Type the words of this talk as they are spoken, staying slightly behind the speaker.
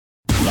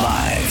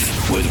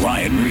with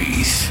Ryan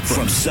Reese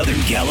from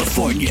Southern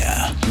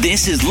California.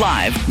 This is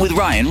Live with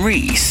Ryan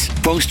Reese.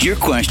 Post your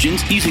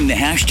questions using the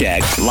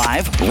hashtag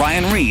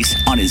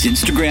 #LiveRyanReese on his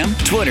Instagram,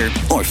 Twitter,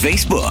 or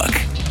Facebook.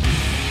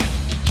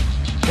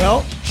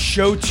 Well,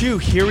 show 2,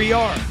 here we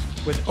are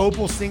with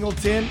Opal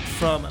Singleton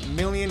from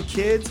Million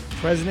Kids,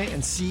 president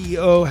and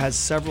CEO,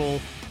 has couple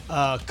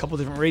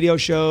different radio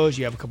shows.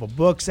 You have a couple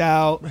books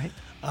out. Right.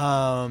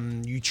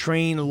 You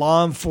train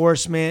law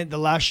enforcement. The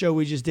last show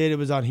we just did, it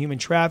was on human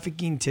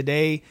trafficking.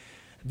 Today,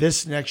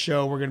 this next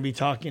show, we're going to be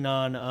talking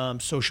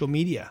on social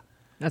media.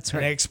 That's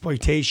right. And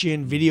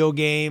exploitation, video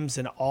games,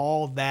 and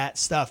all that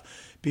stuff.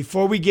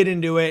 Before we get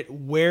into it,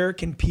 where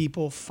can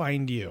people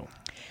find you?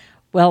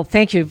 Well,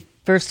 thank you,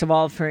 first of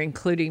all, for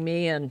including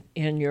me in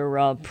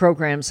your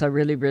programs. I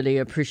really, really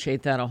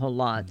appreciate that a whole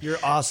lot. You're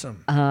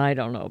awesome. I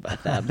don't know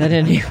about that, but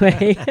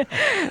anyway.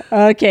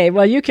 Okay,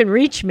 well, you can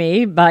reach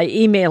me by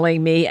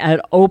emailing me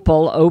at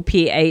opal,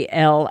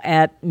 O-P-A-L,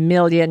 at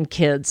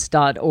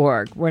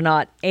millionkids.org. We're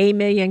not a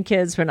million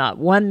kids. We're not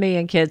 1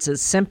 million kids.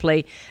 It's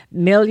simply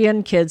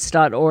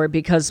millionkids.org,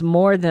 because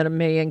more than 1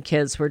 million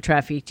kids were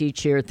trafficked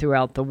each year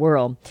throughout the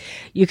world.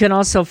 You can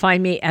also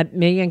find me at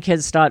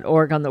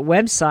millionkids.org on the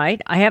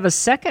website. I have a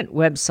second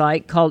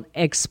website called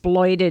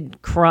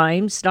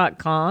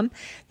exploitedcrimes.com.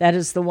 That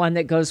is the one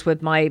that goes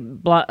with my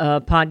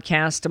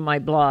podcast and my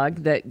blog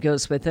that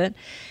goes with it.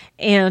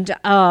 And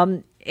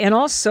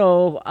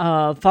also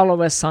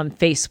follow us on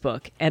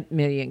Facebook at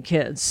Million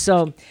Kids.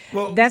 So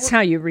that's how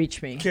you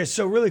reach me. Okay,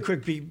 so really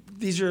quick,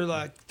 these are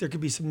there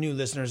could be some new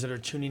listeners that are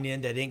tuning in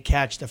that didn't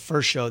catch the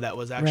first show that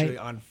was actually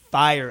on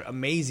fire,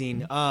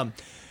 amazing.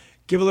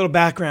 Give a little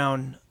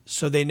background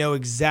so they know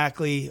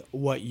exactly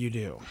what you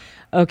do.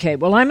 Okay,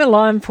 well, I'm a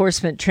law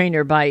enforcement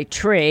trainer by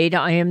trade.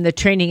 I am the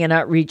training and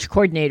outreach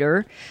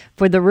coordinator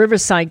for the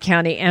Riverside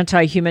County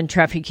Anti-Human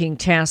Trafficking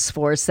Task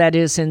Force. That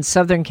is in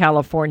Southern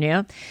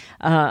California,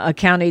 a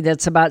county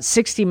that's about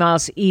 60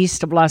 miles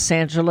east of Los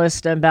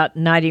Angeles and about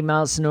 90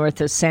 miles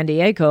north of San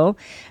Diego.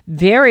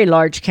 Very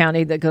large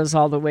county that goes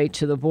all the way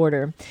to the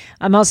border.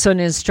 I'm also an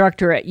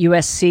instructor at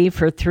USC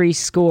for 3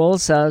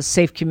 schools,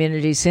 Safe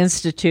Communities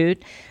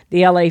Institute,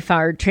 the LA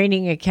Fire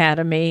Training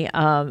Academy.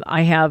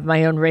 I have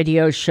my own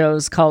radio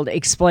shows called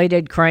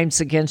Exploited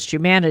Crimes Against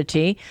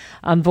Humanity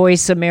on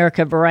Voice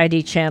America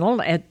Variety Channel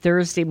at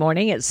Thursday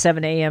morning at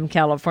 7 a.m.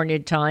 California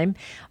time.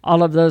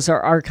 All of those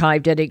are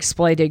archived at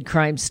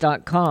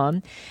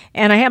exploitedcrimes.com.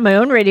 And I have my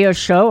own radio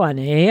show on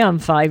AM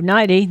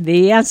 590,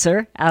 The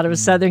Answer, out of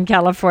Southern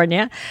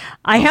California.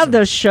 I have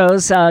those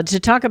shows to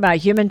talk about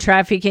human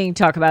trafficking,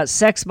 talk about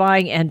sex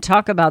buying, and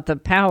talk about the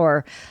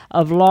power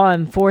of law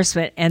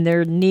enforcement and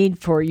their need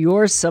for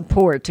your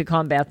support to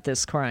combat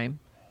this crime.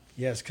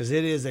 Yes, because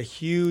it is a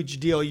huge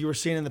deal. You were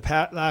saying in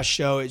the last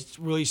show, it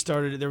really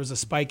started, there was a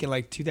spike in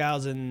like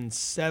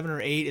 2007 or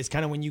 8. It's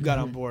kind of when you got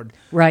on board.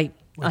 Right.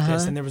 With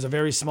this, and there was a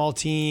very small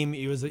team.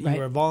 You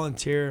were a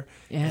volunteer,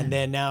 and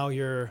then now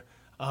you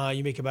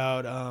make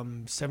about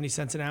 70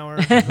 cents an hour.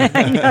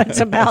 It's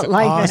about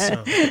like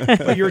awesome.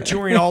 that. But you're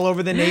touring all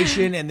over the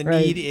nation, and the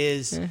need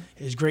is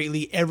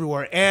greatly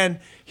everywhere. And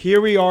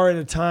here we are at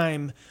a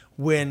time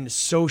when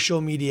social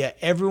media,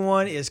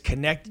 everyone is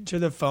connected to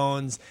their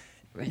phones.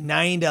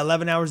 9 to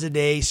 11 hours a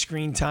day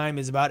screen time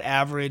is about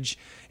average,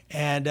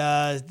 and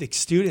the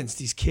students,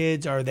 these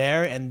kids, are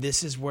there, and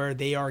this is where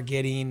they are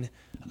getting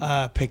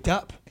picked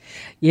up.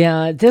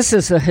 Yeah, this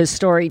is a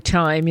historic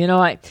time. You know,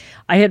 I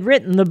had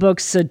written the book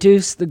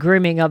Seduce the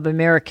Grooming of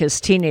America's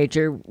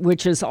Teenager,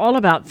 which is all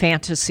about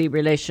fantasy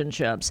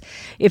relationships.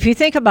 If you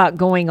think about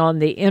going on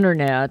the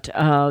internet,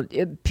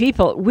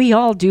 we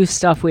all do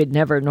stuff we'd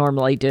never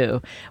normally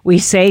do. We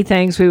say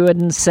things we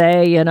wouldn't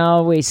say,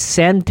 we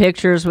send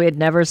pictures we'd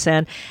never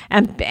send,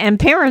 and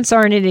parents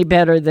aren't any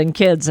better than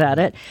kids at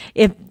it.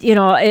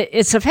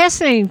 It's a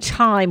fascinating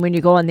time when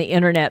you go on the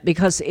internet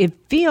because it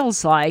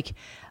feels like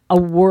a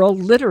world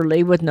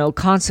literally with no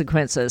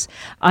consequences.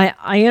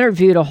 I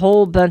interviewed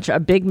a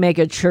big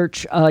mega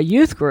church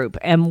youth group,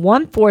 and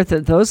 1/4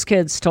 of those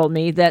kids told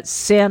me that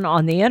sin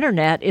on the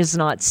internet is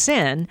not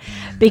sin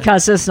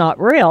because it's not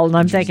real. And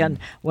I'm thinking,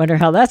 wonder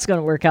how that's going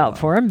to work out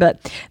for them. But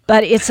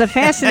it's a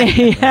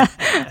fascinating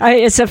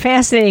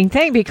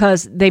thing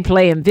because they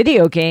play in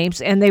video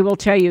games and they will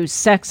tell you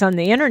sex on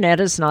the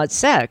internet is not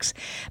sex.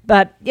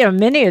 But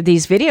many of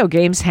these video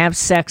games have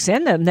sex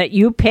in them that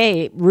you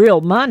pay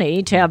real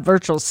money to have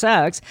virtual sex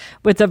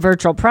with a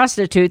virtual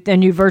prostitute,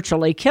 then you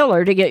virtually kill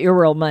her to get your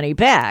real money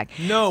back.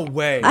 No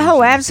way.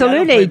 Oh,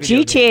 absolutely.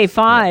 GTA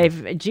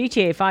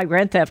 5,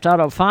 Grand Theft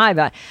Auto 5.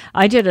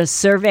 I did a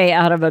survey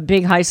out of a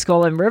big high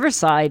school in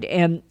Riverside,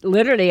 and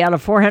literally out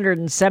of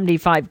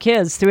 475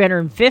 kids,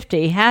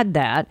 350 had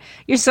that.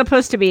 You're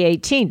supposed to be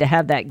 18 to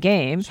have that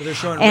game. So they're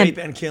showing rape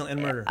and kill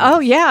and murder. Oh,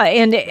 yeah.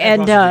 And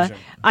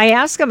I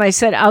asked them, I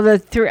said, out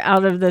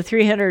of the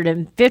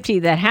 350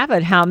 that have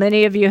it, how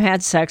many of you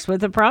had sex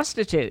with a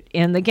prostitute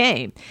in the the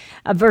game.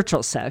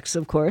 Virtual sex,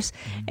 of course,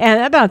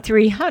 and about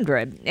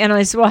 300. And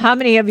I said, well, how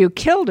many of you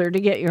killed her to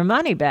get your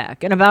money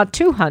back? And about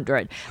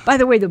 200. By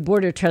the way, the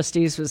Board of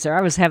Trustees was there.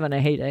 I was having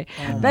a heyday.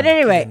 But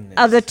anyway,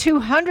 of the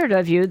 200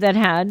 of you that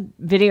had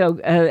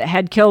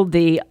had killed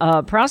the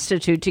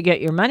prostitute to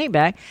get your money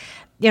back,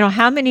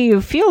 how many of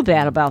you feel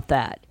bad about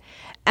that?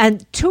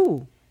 And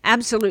two.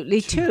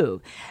 Absolutely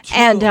two.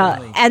 And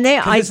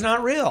it's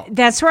not real.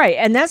 That's right.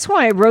 And that's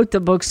why I wrote the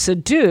book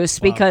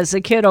Seduced, because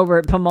the kid over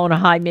at Pomona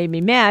High made me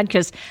mad,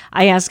 because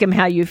I asked him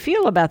how you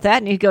feel about that,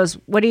 and he goes,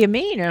 what do you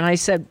mean? And I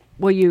said,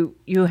 well, you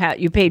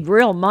paid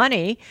real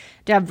money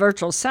to have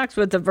virtual sex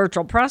with a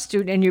virtual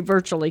prostitute, and you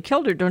virtually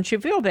killed her. Don't you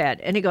feel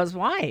bad? And he goes,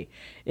 why?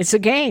 It's a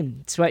game.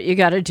 It's what you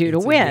got to do to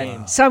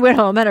win. So I went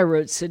home and I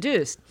wrote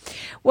Seduced.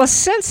 Well,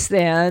 since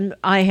then,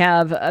 I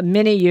have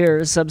many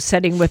years of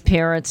sitting with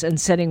parents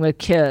and sitting with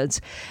kids.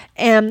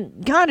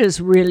 And God has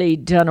really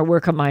done a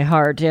work on my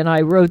heart. And I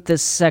wrote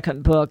this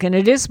second book. And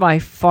it is by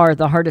far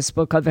the hardest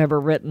book I've ever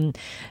written.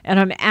 And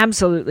I'm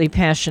absolutely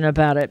passionate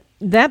about it.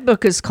 That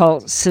book is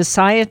called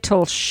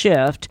Societal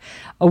Shift,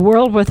 A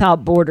World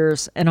Without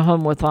Borders and a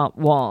Home Without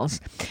Walls.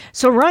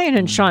 So Ryan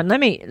and Sean, let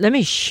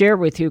me share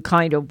with you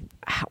kind of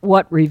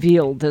what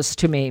revealed this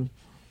to me.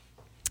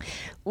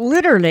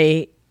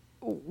 Literally,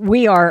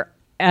 we are,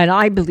 and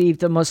I believe,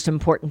 the most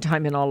important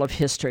time in all of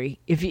history.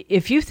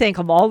 If you think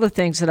of all the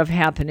things that have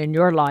happened in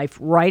your life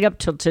right up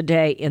till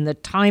today in the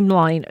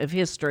timeline of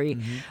history,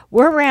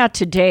 where we're at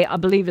today, I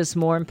believe, is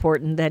more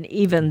important than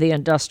even the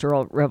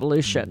Industrial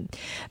Revolution.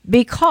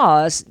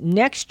 Because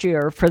next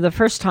year, for the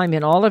first time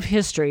in all of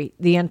history,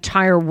 the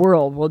entire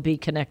world will be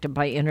connected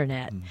by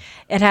internet.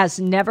 It has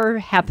never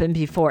happened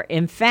before.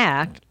 In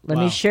fact, let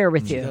me share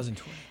with you.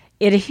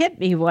 It hit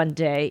me one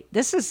day.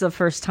 This is the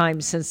first time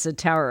since the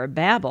Tower of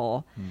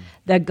Babel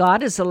that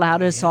God has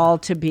allowed us all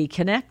to be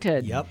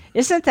connected. Yep.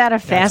 Isn't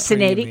that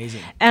fascinating?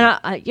 Amazing. And,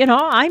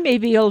 I may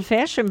be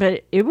old-fashioned,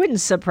 but it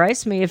wouldn't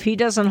surprise me if he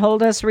doesn't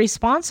hold us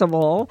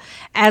responsible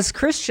as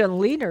Christian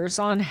leaders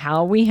on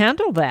how we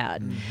handle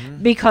that.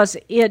 Because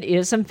it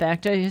is, in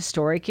fact, a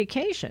historic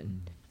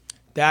occasion.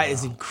 That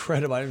is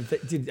incredible. I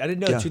didn't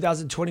know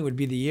 2020 would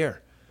be the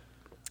year.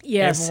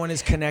 Yes. Everyone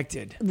is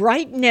connected.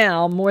 Right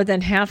now, more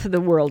than half of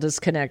the world is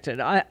connected.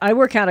 I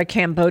work out of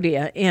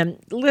Cambodia, and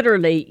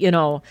literally,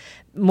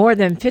 more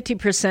than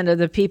 50% of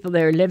the people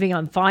there are living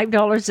on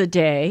 $5 a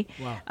day,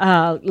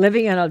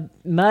 living in a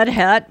mud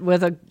hut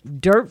with a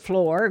dirt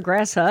floor, a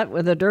grass hut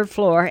with a dirt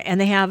floor,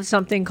 and they have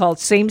something called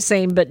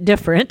same but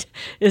different.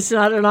 It's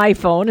not an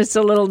iPhone, it's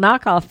a little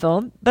knockoff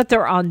phone, but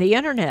they're on the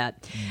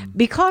internet.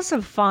 Because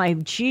of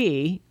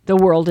 5G, the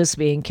world is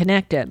being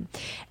connected.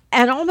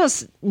 And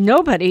almost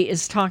nobody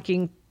is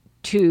talking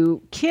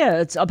to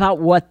kids about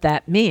what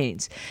that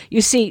means.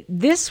 You see,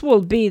 this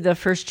will be the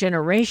first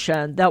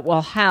generation that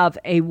will have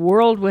a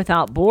world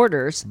without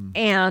borders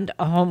and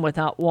a home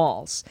without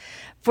walls.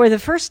 For the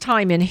first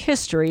time in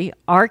history,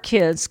 our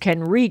kids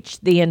can reach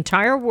the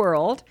entire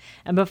world.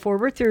 And before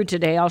we're through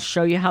today, I'll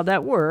show you how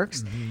that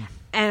works.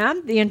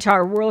 And the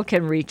entire world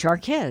can reach our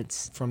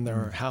kids. From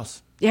their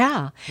house.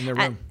 Yeah. In their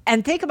room.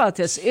 And think about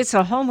this. It's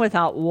a home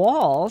without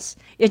walls.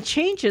 It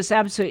changes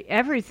absolutely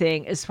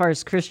everything as far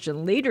as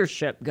Christian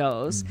leadership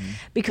goes,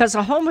 because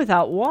a home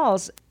without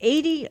walls,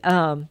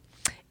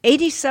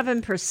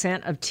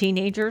 87% of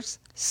teenagers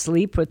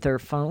sleep with their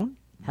phone.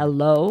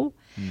 Hello?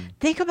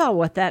 Think about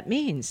what that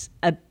means.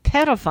 A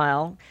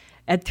pedophile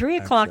at 3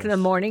 o'clock in the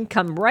morning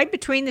come right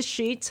between the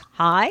sheets.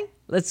 Hi.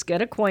 Let's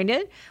get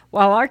acquainted.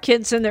 While our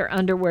kids in their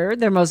underwear,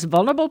 their most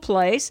vulnerable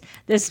place,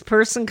 this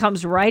person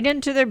comes right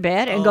into their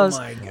bed and goes,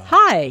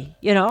 hi,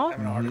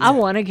 I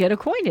want to get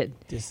acquainted.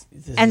 This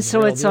and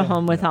so it's a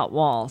home without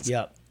walls.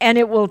 Yep. And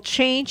it will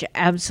change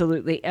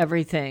absolutely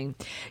everything.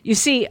 You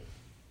see,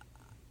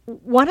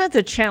 one of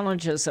the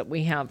challenges that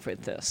we have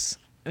with this,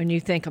 when you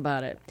think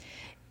about it,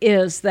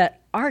 is that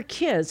our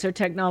kids are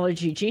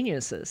technology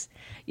geniuses.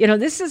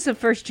 This is the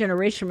first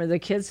generation where the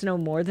kids know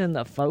more than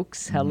the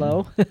folks.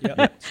 Hello.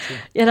 Yep,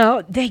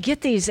 true. They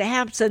get these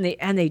apps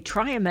and they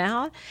try them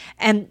out.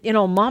 And,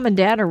 mom and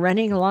dad are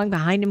running along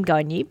behind them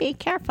going, you be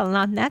careful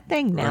on that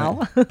thing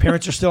now. Right.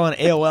 Parents are still on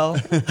AOL.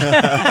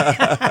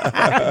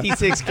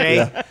 D6K.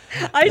 Yeah.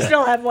 I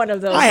still have one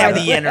of those. I have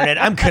the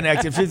internet. I'm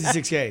connected.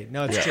 56K.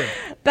 No, it's true.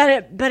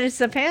 But it's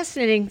a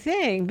fascinating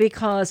thing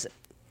because,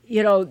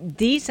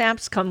 these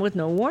apps come with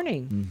no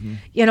warning.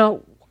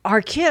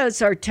 Our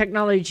kids are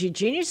technology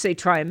genius. They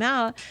try them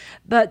out,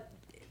 but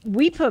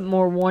we put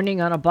more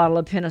warning on a bottle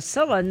of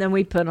penicillin than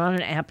we put on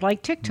an app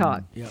like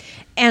TikTok.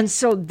 And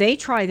so they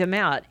try them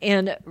out.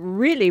 And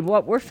really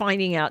what we're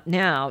finding out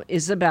now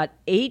is about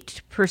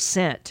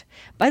 8%.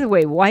 By the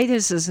way, why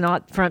this is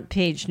not front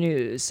page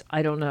news,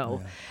 I don't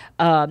know.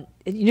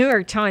 New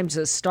York Times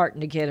is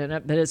starting to get in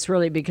it, but it's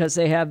really because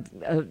they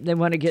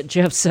want to get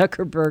Jeff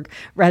Zuckerberg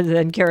rather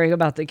than caring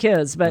about the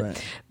kids.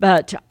 But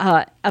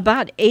about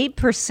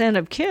 8%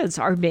 of kids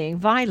are being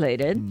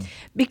violated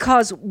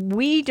because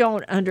we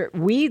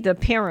the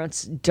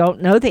parents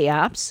don't know the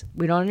apps.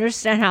 We don't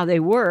understand how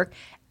they work,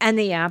 and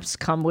the apps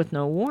come with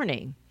no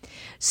warning.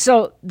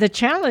 So the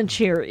challenge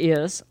here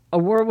is a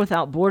world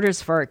without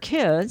borders for our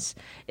kids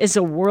is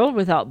a world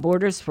without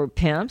borders for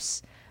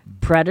pimps,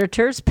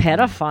 predators,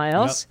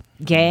 pedophiles,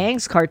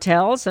 gangs,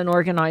 cartels, and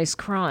organized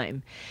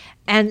crime.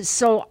 And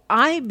so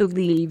I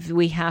believe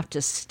we have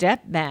to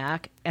step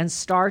back and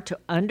start to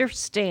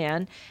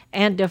understand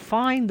and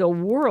define the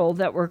world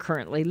that we're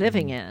currently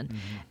living in.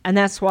 And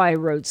that's why I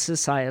wrote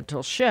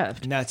Societal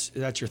Shift. And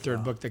that's your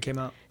third book that came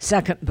out?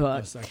 Second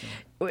book. Oh, second.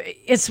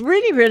 It's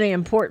really, really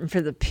important for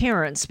the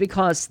parents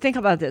because think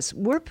about this.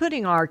 We're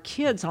putting our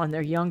kids on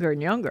there younger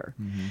and younger.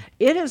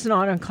 It is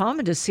not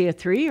uncommon to see a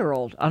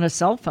 3-year-old on a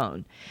cell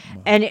phone.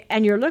 Wow.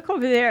 And you look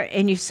over there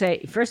and you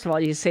say, first of all,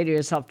 you say to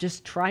yourself,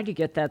 just try to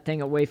get that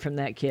thing away from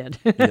that kid.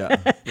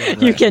 Right.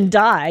 You can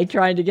die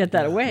trying to get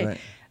that away. Right.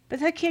 But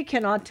that kid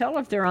cannot tell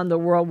if they're on the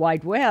World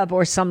Wide Web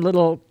or some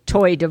little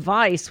toy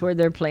device where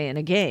they're playing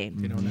a game.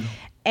 They don't know.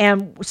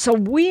 And so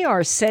we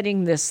are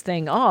setting this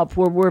thing up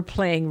where we're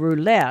playing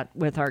roulette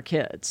with our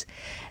kids.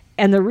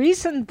 And the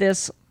reason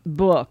this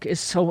book is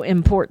so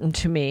important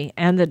to me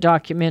and the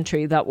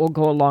documentary that will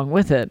go along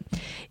with it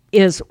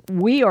is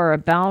we are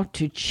about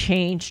to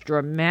change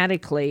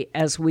dramatically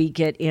as we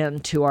get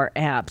into our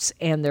apps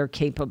and their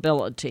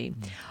capability.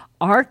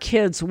 Our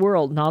kids'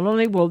 world, not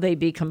only will they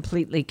be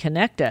completely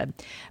connected,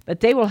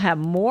 but they will have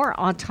more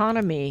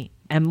autonomy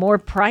and more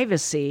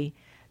privacy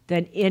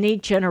than any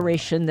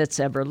generation that's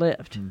ever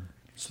lived.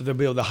 So they'll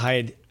be able to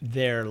hide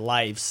their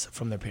lives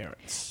from their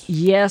parents.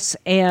 Yes,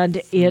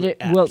 and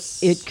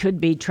it could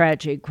be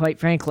tragic, quite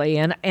frankly.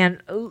 And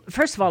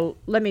first of all,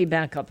 let me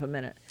back up a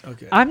minute.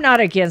 Okay. I'm not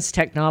against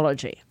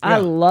technology. Yeah. I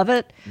love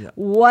it. Yeah.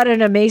 What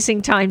an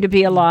amazing time to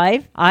be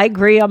alive. I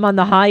agree I'm on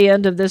the high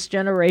end of this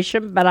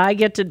generation, but I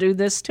get to do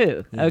this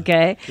too,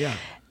 okay? Yeah.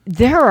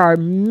 There are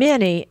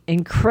many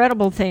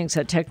incredible things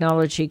that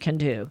technology can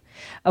do.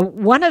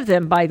 One of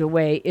them, by the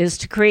way, is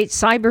to create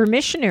cyber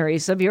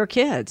missionaries of your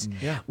kids.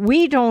 Yeah.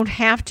 We don't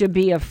have to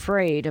be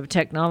afraid of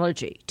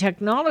technology.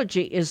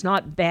 Technology is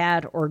not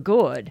bad or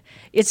good.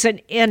 It's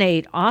an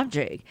innate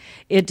object.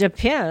 It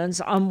depends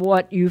on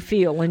what you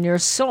feel in your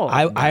soul.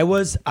 I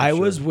was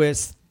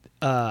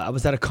at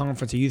a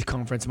conference, a youth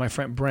conference. My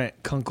friend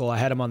Brent Kunkel, I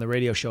had him on the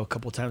radio show a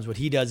couple of times. What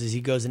he does is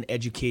he goes and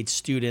educates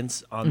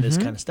students on this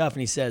kind of stuff.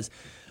 And he says,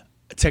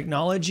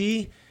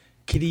 technology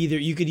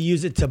you could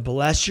use it to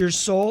bless your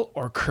soul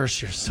or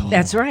curse your soul.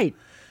 That's right.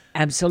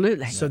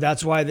 Absolutely. So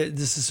that's why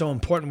this is so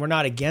important. We're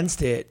not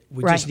against it.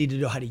 We just need to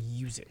know how to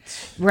use it.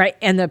 Right.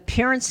 And the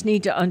parents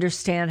need to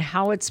understand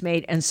how it's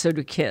made, and so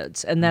do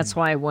kids. And that's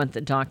why I want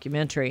the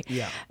documentary.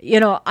 Yeah. You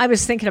know, I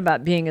was thinking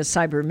about being a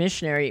cyber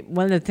missionary.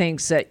 One of the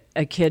things that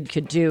a kid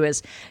could do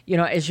is, you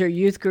know, as your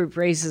youth group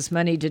raises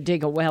money to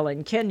dig a well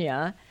in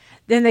Kenya,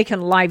 then they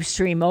can live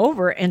stream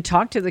over and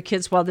talk to the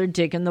kids while they're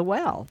digging the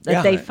well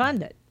that they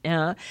funded.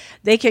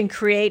 They can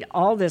create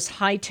all this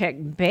high-tech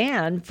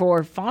band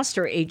for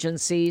foster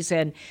agencies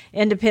and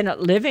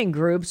independent living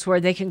groups where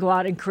they can go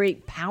out and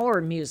create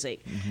power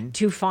music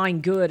to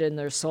find good in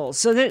their souls.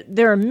 So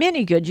there are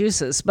many good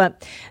uses,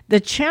 but the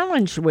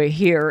challenge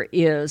here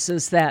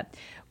is that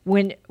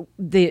when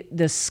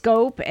the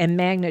scope and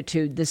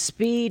magnitude, the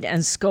speed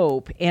and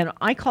scope, and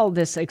I call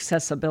this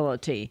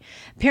accessibility.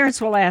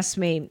 Parents will ask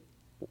me,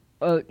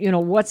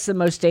 what's the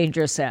most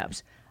dangerous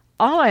apps?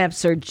 All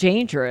apps are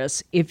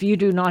dangerous if you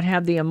do not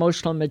have the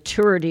emotional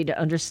maturity to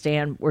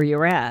understand where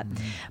you're at.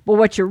 But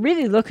what you're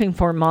really looking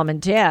for, mom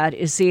and dad,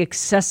 is the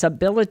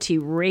accessibility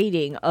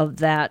rating of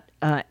that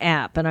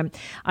app. And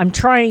I'm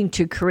trying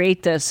to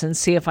create this and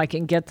see if I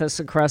can get this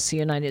across the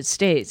United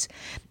States.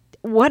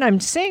 What I'm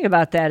saying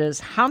about that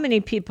is how many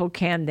people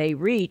can they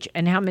reach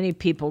and how many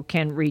people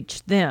can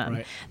reach them.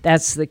 Right.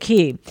 That's the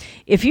key.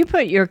 If you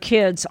put your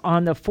kids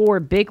on the 4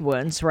 big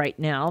ones right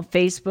now,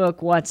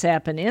 Facebook,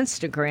 WhatsApp, and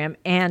Instagram,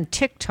 and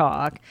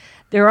TikTok,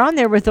 they're on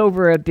there with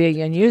over 1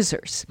 billion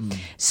users.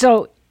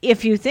 So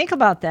if you think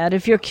about that,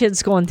 if your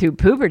kid's going through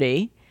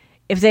puberty,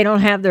 if they don't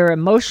have their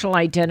emotional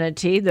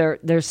identity,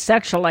 their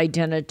sexual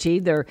identity,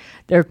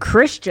 their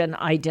Christian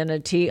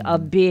identity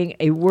of being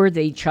a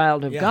worthy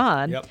child of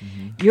God,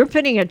 you're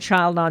putting a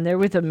child on there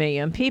with 1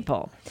 million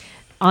people.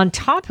 On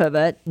top of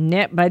it,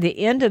 by the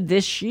end of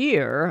this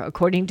year,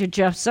 according to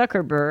Jeff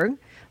Zuckerberg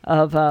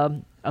of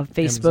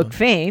Facebook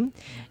fame,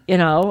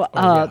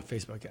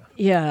 Facebook,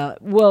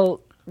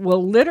 will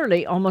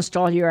literally almost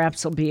all your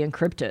apps will be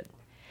encrypted.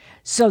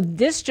 So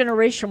this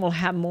generation will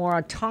have more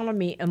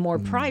autonomy and more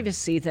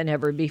privacy than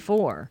ever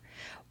before.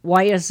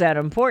 Why is that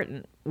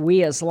important?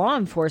 We as law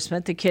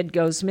enforcement, the kid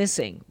goes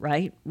missing,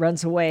 right?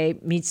 Runs away,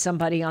 meets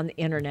somebody on the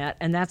internet,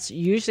 and that's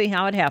usually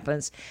how it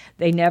happens.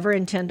 They never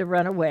intend to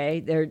run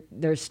away.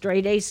 They're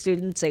straight A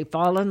students. They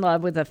fall in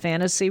love with a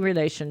fantasy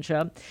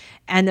relationship,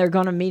 and they're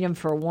going to meet him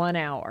for 1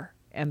 hour.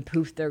 And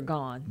poof, they're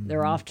gone.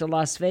 They're off to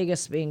Las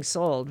Vegas being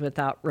sold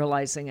without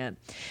realizing it.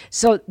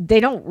 So they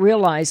don't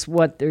realize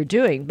what they're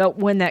doing. But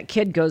when that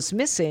kid goes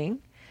missing,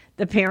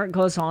 the parent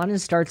goes on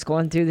and starts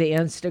going through the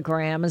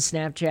Instagram and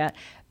Snapchat.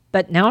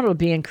 But now it'll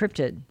be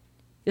encrypted.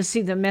 You'll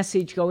see the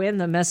message go in,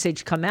 the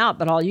message come out,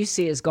 but all you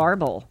see is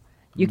garble.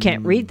 You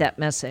can't read that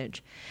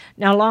message.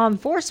 Now, law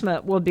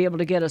enforcement will be able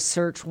to get a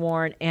search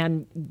warrant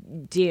and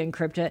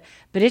de-encrypt it,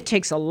 but it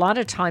takes a lot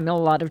of time and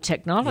a lot of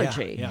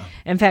technology. Yeah.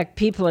 In fact,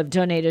 people have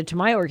donated to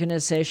my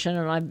organization,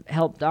 and I've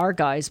helped our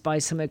guys buy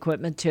some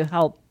equipment to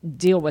help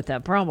deal with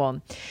that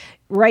problem.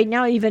 Right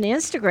now, even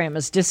Instagram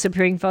is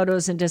disappearing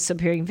photos and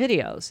disappearing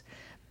videos.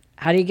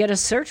 How do you get a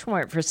search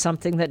warrant for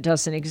something that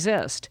doesn't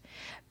exist?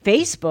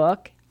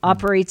 Facebook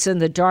operates in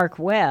the dark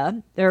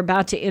web. They're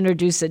about to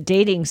introduce a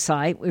dating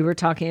site. We were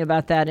talking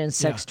about that in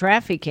sex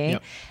trafficking.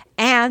 Yep.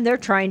 And they're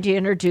trying to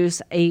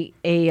introduce a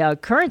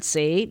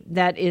currency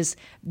that is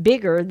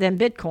bigger than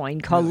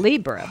Bitcoin called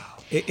Libra.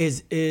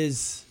 Is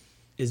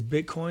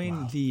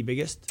Bitcoin the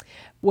biggest?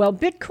 Well,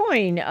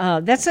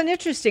 Bitcoin, that's an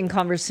interesting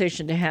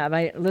conversation to have.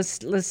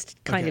 Let's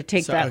kind of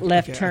take that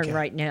left turn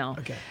right now.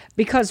 Okay.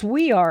 Because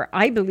we are,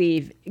 I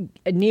believe,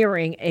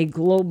 nearing a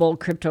global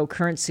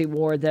cryptocurrency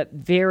war that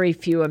very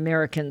few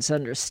Americans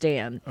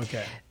understand.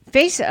 Okay.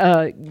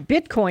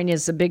 Bitcoin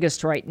is the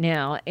biggest right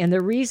now, and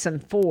the reason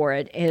for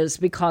it is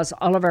because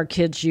all of our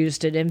kids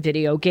used it in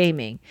video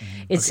gaming.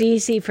 It's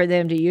easy for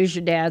them to use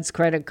your dad's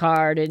credit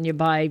card, and you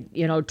buy,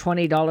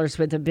 $20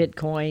 worth of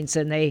Bitcoins,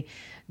 and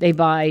they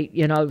buy,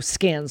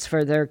 skins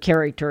for their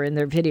character in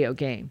their video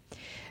game.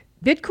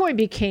 Bitcoin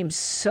became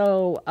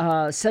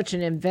such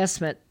an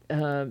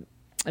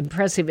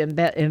impressive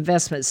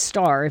investment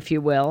star, if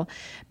you will,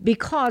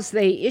 because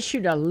they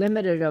issued a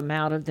limited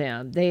amount of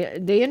them.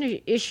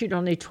 They issued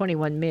only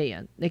 21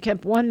 million. They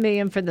kept 1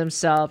 million for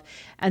themselves,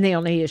 and they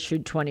only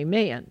issued 20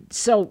 million.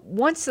 So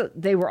once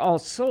they were all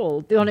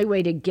sold, the only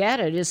way to get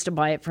it is to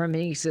buy it from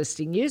an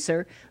existing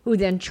user who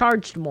then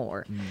charged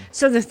more.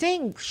 So the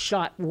thing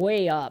shot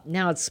way up.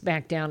 Now it's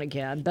back down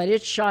again, but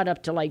it shot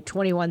up to like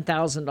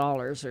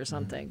 $21,000 or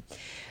something.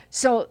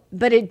 So,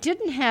 but it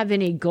didn't have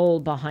any goal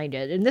behind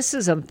it. And this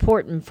is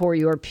important for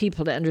your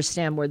people to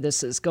understand where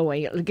this is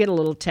going. It'll get a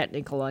little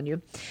technical on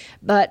you,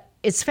 but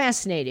it's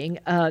fascinating.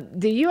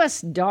 The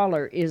U.S.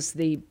 dollar is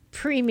the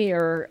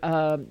premier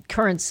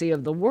currency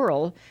of the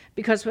world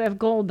because we have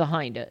gold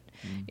behind it.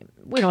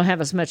 We don't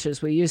have as much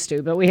as we used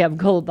to, but we have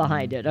gold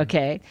behind it,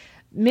 okay?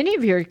 Many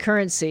of your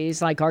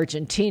currencies, like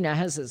Argentina,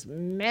 has this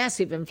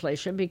massive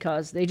inflation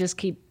because they just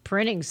keep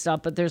printing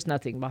stuff, but there's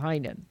nothing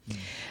behind it.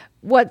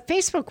 What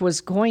Facebook was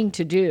going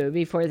to do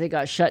before they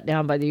got shut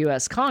down by the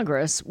U.S.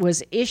 Congress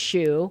was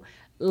issue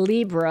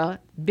Libra,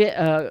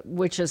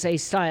 which is a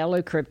style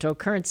of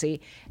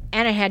cryptocurrency,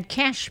 and it had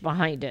cash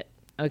behind it,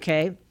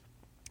 okay?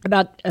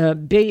 About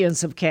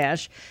billions of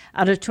cash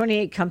out of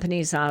 28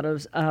 companies out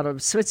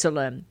of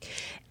Switzerland.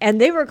 And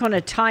they were going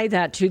to tie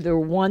that to their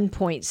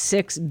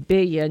 1.6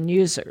 billion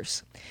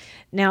users.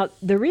 Now,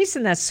 the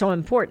reason that's so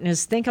important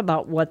is think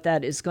about what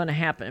that is going to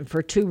happen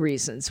for two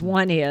reasons.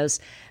 One is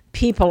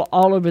people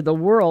all over the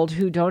world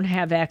who don't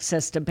have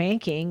access to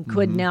banking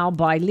could now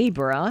buy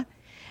Libra,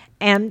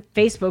 and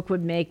Facebook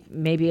would make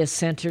maybe a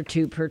cent or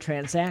two per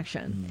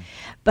transaction.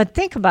 But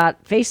think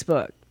about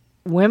Facebook.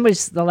 When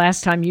was the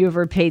last time you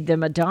ever paid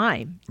them a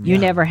dime? You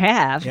never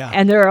have. Yeah.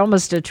 And they're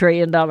almost $1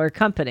 trillion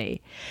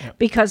company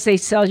because they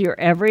sell your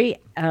every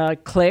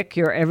click,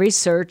 your every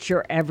search,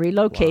 your every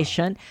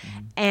location,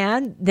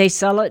 and they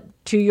sell it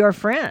to your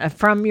friend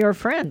from your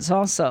friends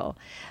also.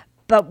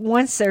 But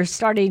once they're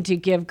starting to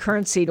give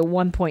currency to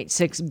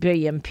 1.6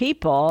 billion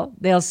people,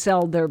 they'll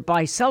sell their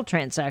buy-sell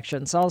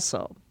transactions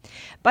also.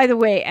 By the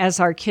way, as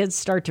our kids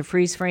start to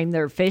freeze frame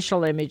their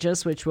facial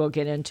images, which we'll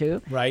get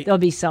into, they'll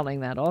be selling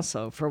that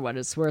also for what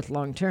it's worth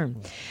long term.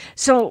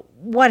 So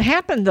what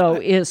happened, though,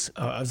 is...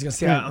 I was going to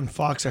say, on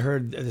Fox, I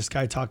heard this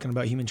guy talking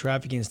about human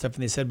trafficking and stuff,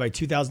 and they said by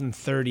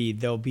 2030,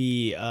 there'll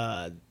be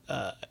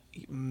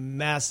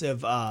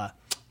massive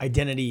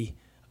identity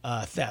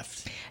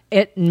theft.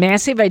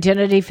 Massive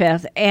identity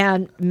theft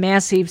and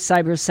massive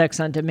cyber sex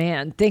on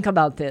demand. Think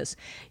about this.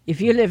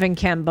 If you live in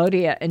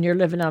Cambodia and you're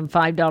living on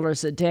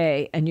 $5 a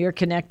day and you're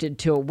connected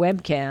to a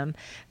webcam,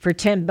 for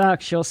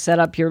 $10 you'll set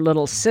up your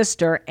little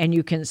sister and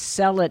you can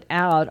sell it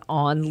out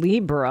on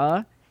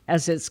Libra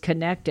as it's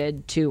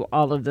connected to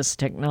all of this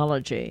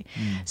technology.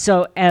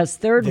 So as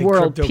third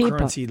world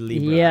people,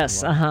 Libra.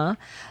 Yes,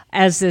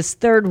 as this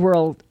third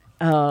world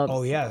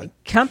world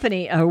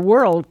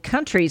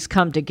countries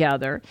come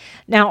together.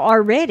 Now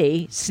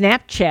already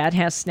Snapchat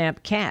has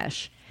Snap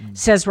Cash.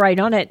 Says right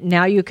on it,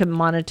 now you can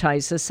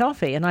monetize a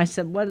selfie. And I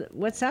said,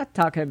 what's that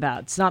talking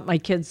about? It's not my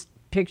kid's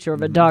picture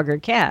of a dog or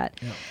cat.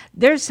 Yeah.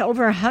 There's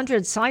over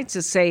 100 sites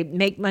that say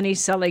make money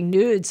selling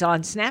nudes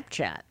on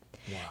Snapchat.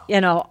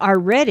 Wow.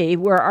 Already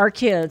where our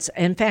kids,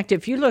 in fact,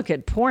 if you look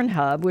at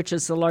Pornhub, which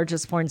is the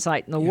largest porn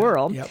site in the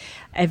world,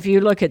 if you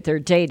look at their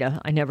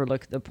data, I never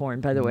look at the porn,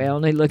 by the way, I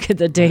only look at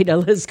the data,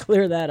 let's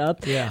clear that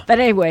up. Yeah. But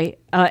anyway,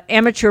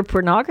 amateur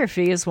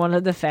pornography is one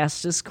of the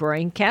fastest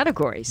growing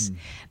categories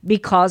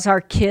because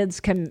our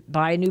kids can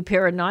buy a new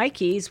pair of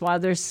Nikes while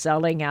they're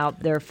selling out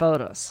their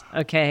photos,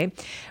 okay?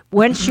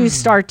 Once you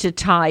start to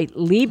tie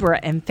Libra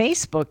and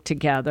Facebook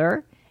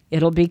together,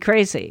 It'll be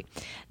crazy.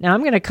 Now,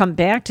 I'm going to come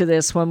back to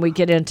this when we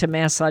get into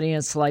mass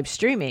audience live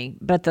streaming.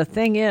 But the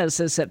thing is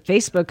that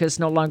Facebook is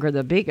no longer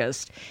the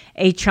biggest.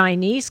 A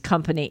Chinese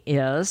company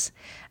is.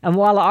 And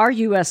while our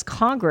U.S.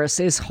 Congress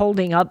is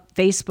holding up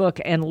Facebook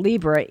and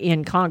Libra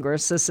in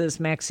Congress, this is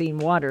Maxine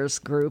Waters'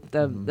 group,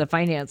 the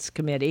finance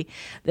committee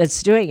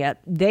that's doing it,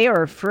 they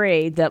are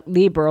afraid that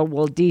Libra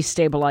will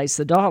destabilize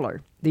the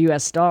dollar, the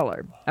U.S.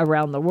 dollar,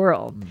 around the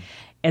world.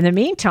 In the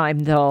meantime,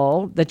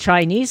 though, the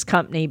Chinese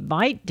company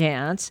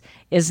ByteDance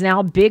is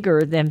now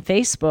bigger than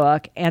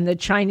Facebook, and the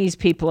Chinese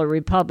People's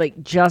Republic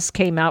just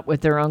came out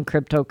with their own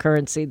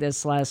cryptocurrency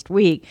this last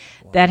week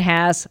that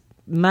has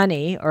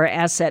money or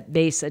asset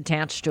base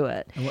attached to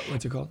it. And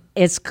what's it called?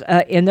 It's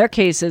in their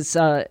case, it's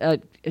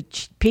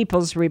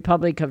People's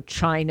Republic of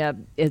China.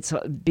 It's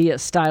be a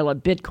style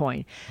of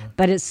Bitcoin,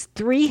 but it's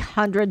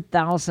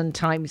 300,000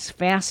 times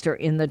faster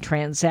in the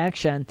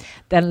transaction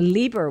than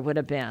Libra would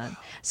have been.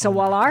 So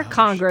while our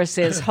Congress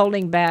is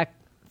holding back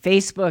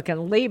Facebook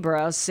and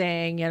Libra,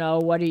 saying,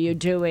 what are you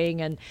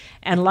doing,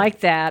 and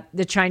like that,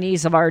 the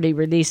Chinese have already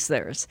released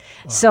theirs.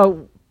 Wow.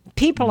 So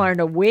people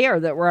aren't aware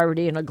that we're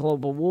already in a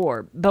global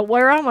war. But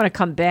where I want to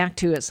come back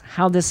to is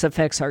how this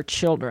affects our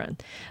children.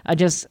 I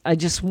just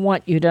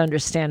want you to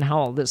understand how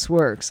all this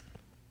works.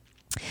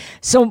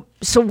 So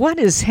what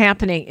is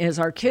happening is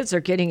our kids are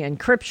getting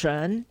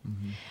encryption,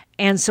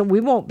 and so we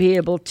won't be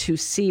able to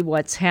see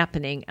what's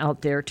happening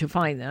out there to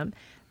find them.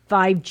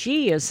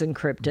 5G is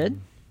encrypted.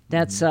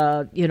 That's,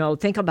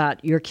 think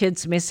about your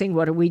kids missing.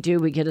 What do?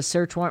 We get a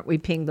search warrant, we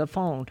ping the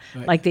phone,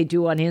 like they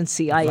do on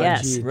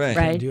NCIS, 5G,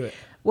 right? Do it.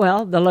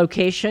 Well, the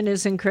location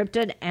is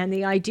encrypted and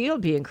the ID will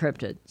be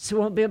encrypted. So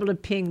we won't be able to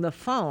ping the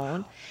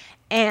phone.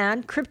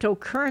 And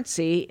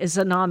cryptocurrency is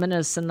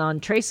anonymous and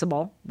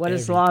non-traceable. What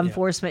does law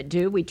enforcement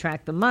do? We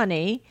track the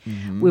money.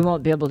 We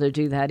won't be able to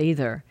do that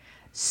either.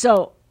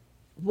 So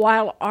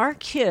while our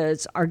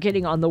kids are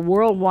getting on the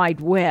World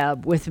Wide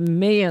Web with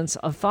millions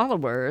of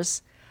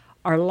followers,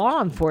 our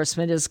law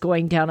enforcement is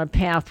going down a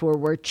path where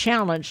we're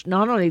challenged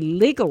not only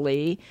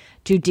legally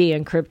to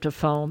de-encrypt a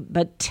phone,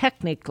 but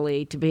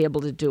technically to be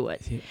able to do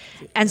it.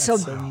 And so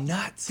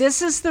nuts.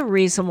 This is the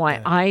reason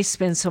why I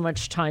spend so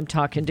much time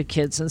talking to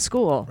kids in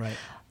school. Right.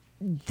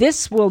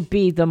 This will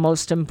be the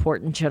most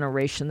important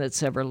generation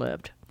that's ever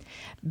lived,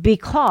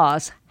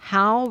 because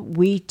how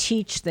we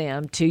teach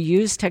them to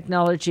use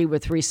technology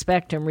with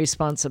respect and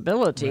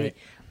responsibility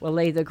will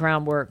lay the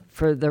groundwork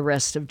for the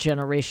rest of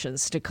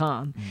generations to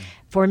come.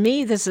 For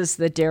me, this is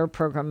the DARE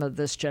program of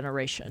this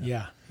generation.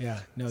 Yeah.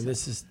 No,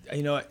 this is,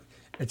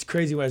 it's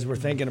crazy as we're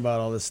thinking about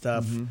all this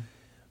stuff.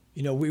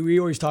 We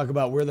always talk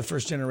about we're the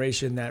first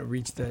generation that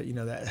reached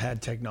that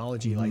had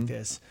technology like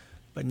this.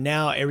 But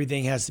now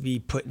everything has to be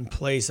put in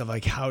place of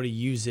like how to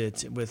use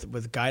it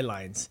with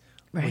guidelines,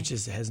 which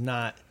has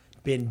not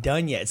been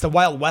done yet. It's the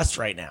Wild West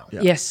right now.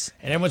 Yeah. Yes.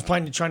 And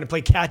everyone's trying to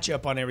play catch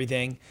up on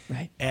everything.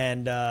 Right.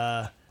 And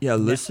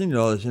listening to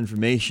all this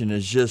information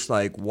is just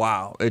like,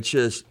 wow. It's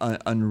just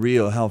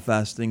unreal how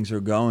fast things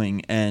are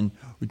going. And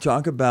we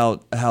talk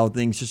about how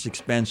things just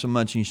expand so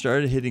much. And you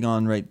started hitting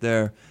on right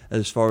there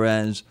as far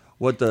as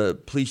what the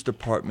police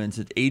departments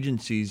and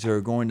agencies are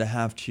going to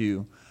have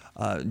to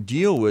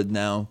deal with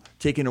now,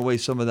 taking away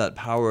some of that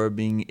power of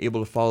being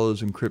able to follow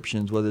those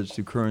encryptions, whether it's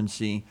through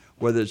currency,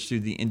 whether it's through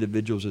the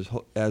individuals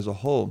as a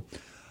whole.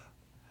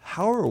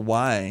 How or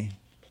why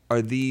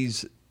are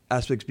these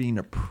aspects being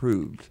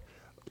approved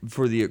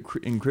for the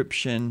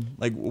encryption?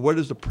 Like, what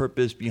is the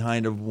purpose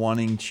behind of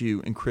wanting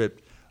to encrypt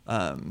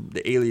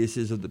the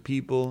aliases of the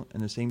people,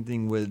 and the same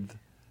thing with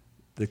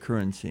the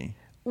currency?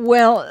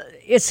 Well,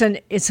 it's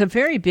a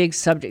very big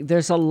subject.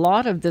 There's a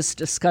lot of this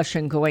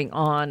discussion going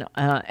on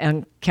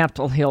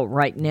Capitol Hill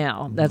right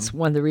now. That's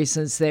one of the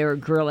reasons they are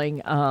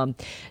grilling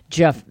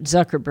Jeff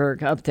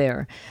Zuckerberg up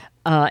there.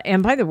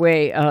 And by the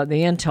way,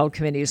 the Intel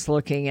Committee is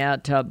looking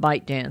at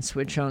ByteDance,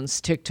 which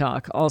owns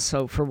TikTok,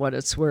 also, for what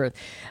it's worth.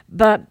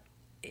 But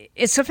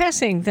it's a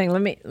fascinating thing.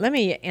 Let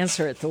me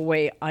answer it the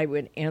way I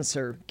would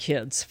answer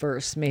kids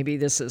first. Maybe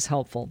this is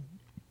helpful.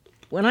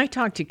 When I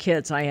talk to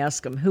kids, I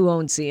ask them, who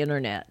owns the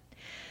internet?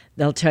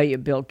 They'll tell you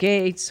Bill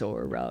Gates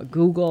or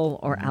Google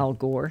or Al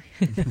Gore.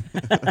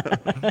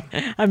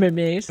 I'm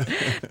amazed.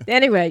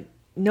 Anyway,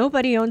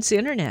 nobody owns the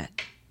internet.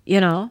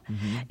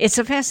 It's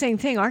a fascinating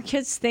thing. Our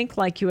kids think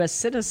like U.S.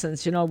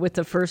 citizens, with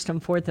the First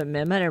and Fourth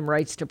Amendment and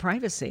rights to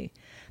privacy.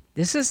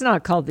 This is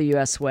not called the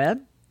U.S.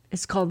 web.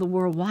 It's called the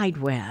World Wide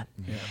Web.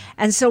 Yeah.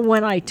 And so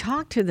when I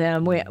talk to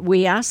them,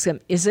 we ask them,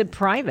 is it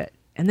private?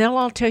 And they'll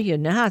all tell you,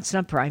 no, it's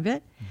not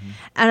private.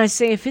 And I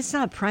say, if it's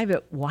not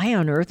private, why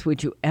on earth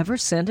would you ever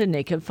send a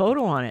naked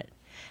photo on it?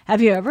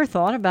 Have you ever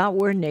thought about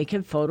where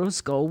naked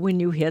photos go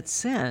when you hit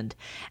send?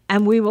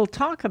 And we will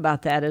talk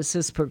about that as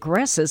this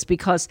progresses,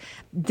 because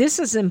this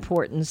is an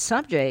important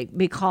subject,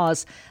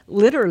 because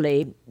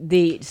literally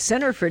the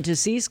Center for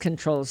Disease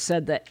Control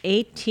said that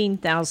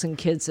 18,000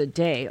 kids a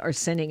day are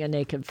sending a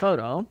naked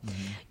photo.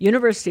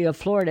 University of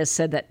Florida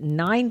said that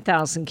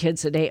 9,000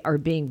 kids a day are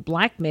being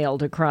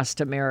blackmailed across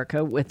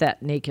America with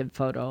that naked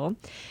photo.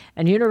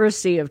 And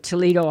University of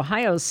Toledo,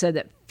 Ohio said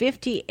that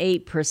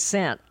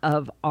 58%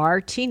 of our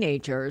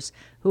teenagers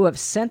who have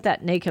sent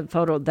that naked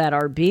photo that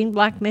are being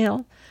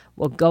blackmailed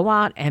will go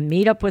out and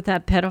meet up with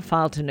that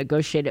pedophile to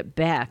negotiate it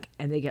back,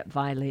 and they get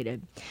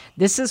violated.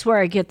 This is where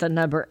I get the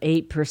number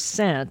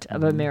 8%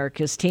 of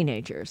America's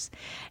teenagers.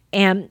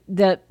 And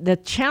the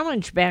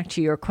challenge, back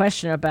to your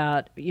question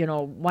about,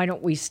 why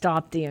don't we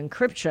stop the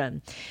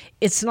encryption?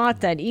 It's not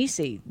that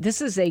easy.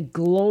 This is a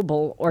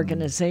global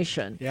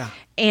organization. Yeah.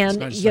 And, it's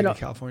not just like a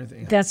California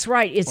thing. That's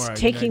right. It's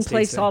taking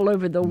place all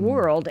over the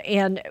world.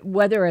 And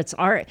whether it's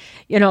the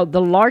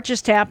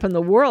largest app in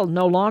the world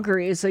no longer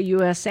is a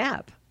U.S.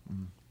 app.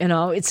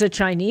 It's a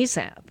Chinese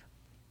app.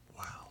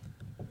 Wow.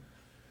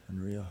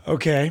 Unreal.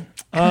 Okay.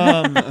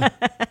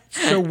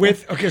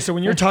 So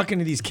when you're talking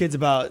to these kids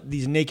about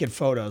these naked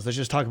photos, let's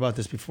just talk about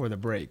this before the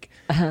break.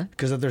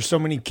 Because there's so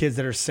many kids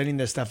that are sending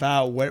this stuff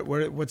out.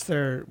 What's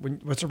their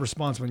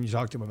response when you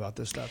talk to them about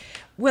this stuff?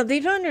 Well, they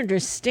don't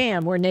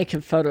understand where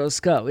naked photos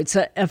go. It's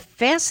a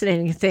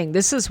fascinating thing.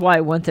 This is why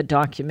I want the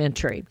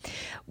documentary.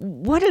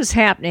 What is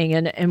happening,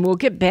 and we'll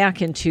get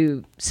back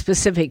into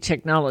specific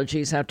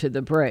technologies after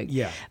the break.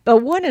 Yeah.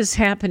 But what is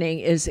happening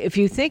is, if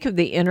you think of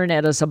the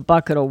internet as a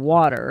bucket of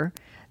water,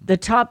 the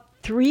top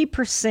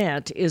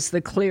 3% is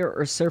the clear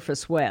or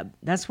surface web.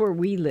 That's where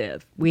we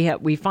live.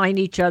 We find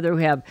each other.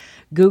 We have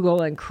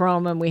Google and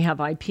Chrome, and we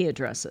have IP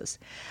addresses.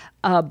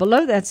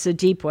 Below that's the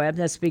deep web.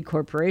 That's big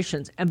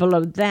corporations. And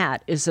below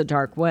that is the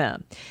dark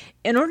web.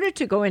 In order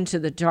to go into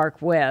the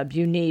dark web,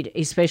 you need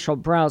a spatial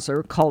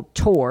browser called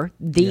Tor,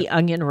 the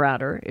Onion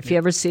router. If you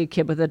ever see a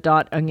kid with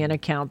a .onion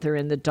account, they're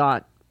in the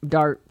dark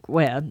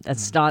web.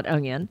 That's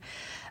 .onion.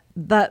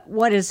 But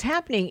what is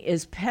happening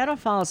is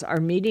pedophiles are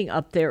meeting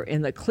up there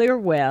in the clear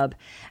web,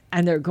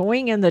 and they're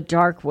going in the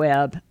dark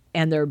web,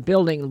 and they're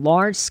building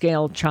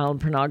large-scale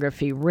child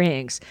pornography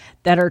rings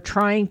that are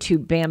trying to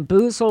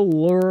bamboozle,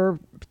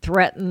 lure,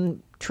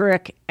 threaten,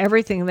 trick,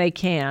 everything they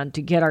can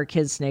to get our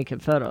kids'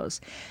 naked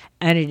photos.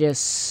 And it is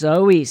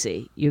so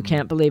easy. You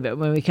can't believe it.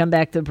 When we come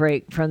back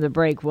from the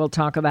break, we'll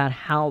talk about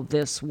how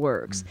this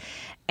works.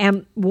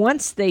 And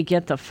once they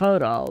get the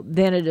photo,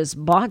 then it is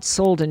bought,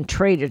 sold, and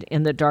traded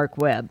in the dark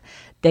web.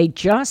 They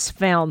just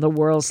found the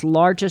world's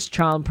largest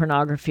child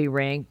pornography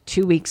ring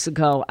 2 weeks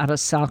ago out of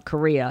South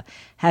Korea.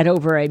 Had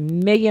over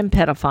 1 million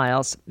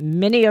pedophiles,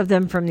 many of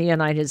them from the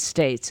United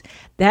States.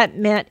 That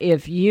meant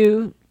if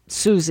you,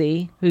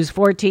 Susie, who's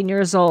 14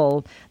 years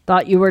old,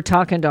 thought you were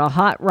talking to a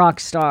hot rock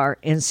star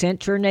and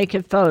sent your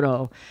naked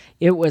photo,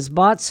 it was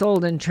bought,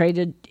 sold, and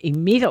traded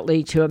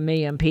immediately to 1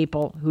 million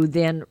people who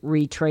then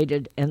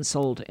retraded and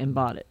sold and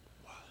bought it.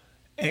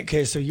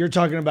 Okay, so you're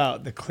talking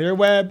about the clear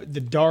web,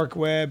 the dark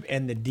web,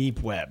 and the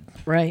deep web.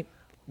 Right.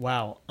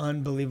 Wow,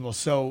 unbelievable.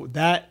 So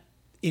that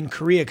in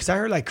Korea, because I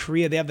heard like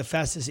Korea, they have the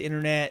fastest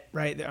internet,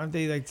 right? Aren't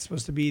they like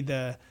supposed to be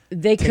the...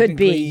 They could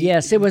be,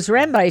 yes. It was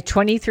ran by a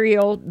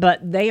 23-year-old,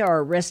 but they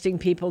are arresting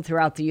people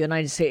throughout the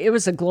United States. It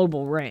was a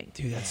global ring.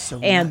 Dude, that's so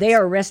And nuts. they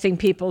are arresting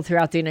people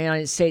throughout the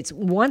United States.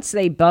 Once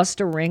they bust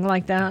a ring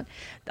like that,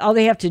 all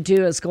they have to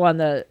do is go on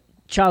the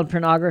child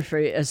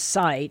pornography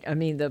site,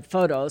 the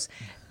photos.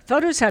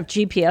 Photos have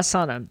GPS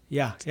on them.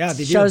 Yeah, they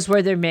do. Shows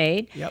where they're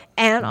made. Yep.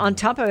 And on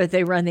top of it,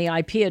 they run the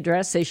IP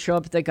address. They show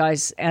up at the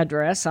guy's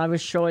address. I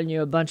was showing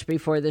you a bunch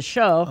before the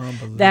show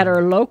that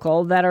are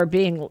local, that are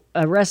being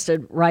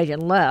arrested right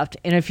and left.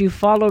 And if you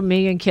follow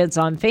me and kids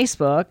on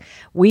Facebook,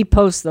 we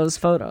post those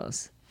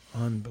photos.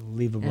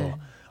 Unbelievable.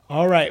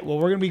 All right. Well,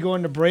 we're going to be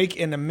going to break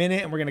in a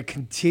minute, and we're going to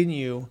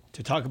continue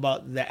to talk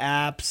about the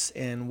apps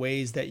and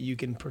ways that you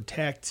can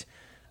protect,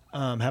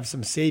 have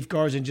some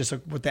safeguards, and just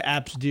what the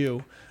apps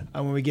do.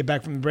 When we get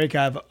back from the break,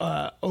 I have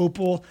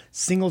Opal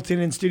Singleton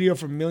in studio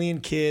for Million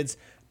Kids,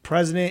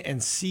 president and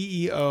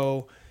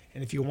CEO.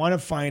 And if you want to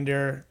find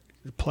her,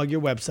 plug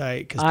your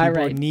website, because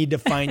people need to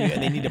find you,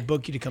 and they need to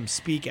book you to come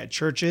speak at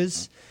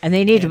churches. And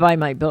they need to buy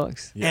my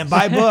books. And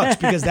buy books,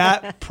 because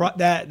that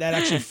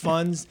actually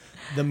funds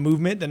the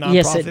movement, the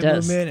nonprofit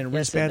movement, and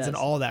wristbands and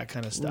all that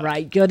kind of stuff.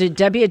 Right. Go to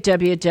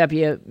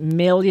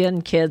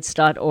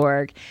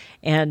www.millionkids.org.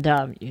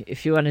 And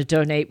if you want to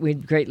donate,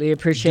 we'd greatly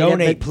appreciate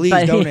it.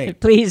 Please donate.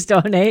 Please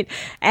donate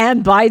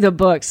and buy the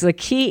books. The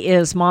key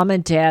is, Mom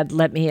and Dad,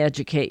 let me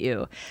educate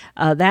you.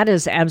 That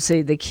is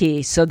absolutely the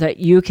key, so that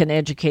you can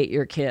educate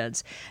your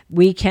kids.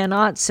 We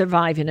cannot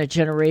survive in a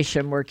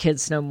generation where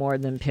kids know more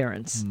than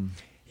parents.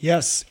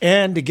 Yes,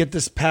 and to get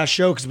this past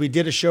show, because we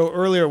did a show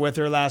earlier with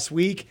her last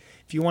week.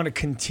 If you want to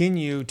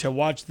continue to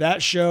watch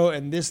that show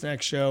and this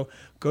next show,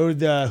 go to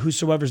the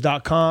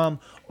whosoevers.com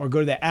or go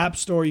to the App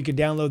Store. You can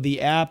download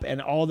the app,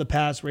 and all the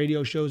past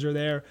radio shows are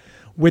there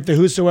with the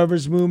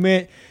Whosoevers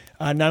movement.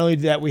 Not only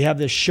that we have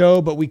this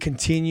show, but we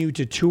continue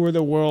to tour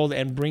the world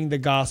and bring the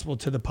gospel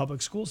to the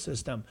public school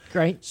system.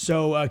 Great.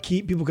 So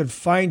people can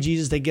find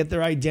Jesus. They get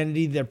their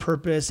identity, their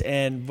purpose,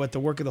 and what the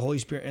work of the Holy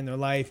Spirit in their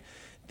life.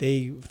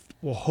 They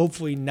will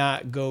hopefully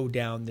not go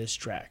down this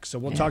track. So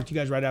we'll talk to you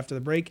guys right after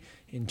the break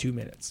in 2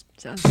 minutes.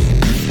 Sounds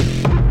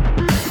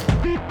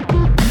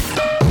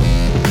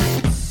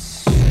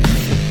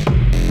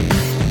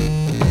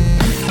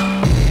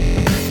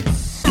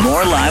More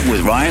More Live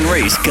with Ryan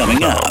Reese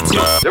coming up. Is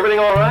everything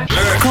all right?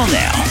 Call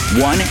now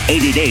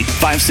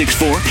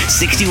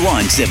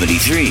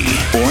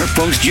 1-888-564-6173 or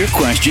post your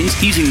questions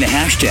using the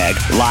hashtag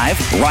Live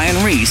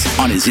Ryan Reese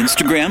on his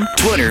Instagram,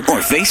 Twitter,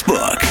 or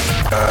Facebook.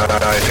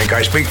 I think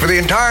I speak for the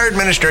entire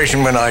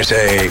administration when I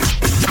say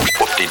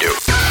whoop-de-doo.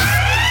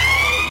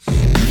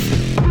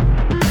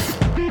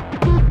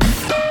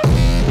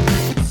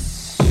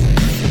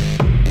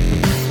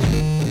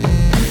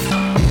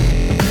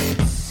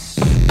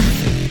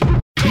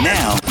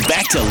 Now,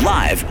 back to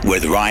Live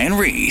with Ryan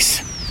Reese.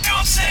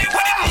 Don't say we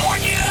didn't warn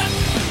you.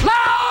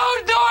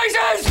 Loud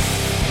noises!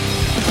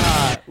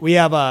 We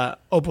have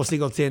Opal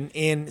Singleton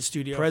in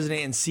studio.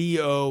 President and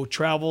CEO,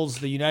 travels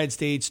the United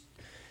States,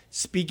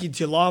 speaking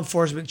to law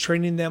enforcement,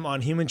 training them on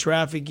human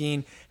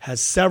trafficking,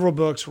 has several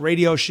books,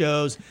 radio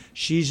shows.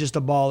 She's just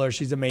a baller.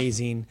 She's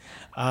amazing.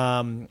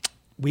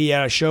 We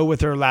had a show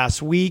with her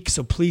last week,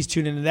 so please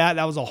tune into that.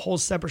 That was a whole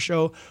separate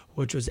show,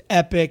 which was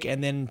epic.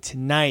 And then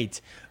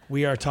tonight,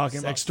 we are talking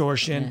about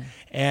extortion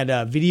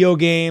and video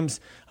games,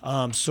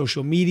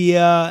 social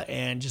media,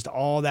 and just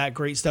all that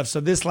great stuff. So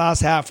this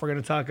last half, we're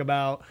going to talk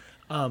about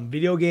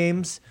video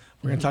games.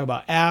 We're going to talk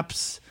about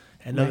apps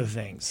and other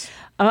things.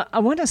 I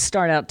want to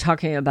start out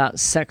talking about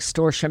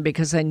sextortion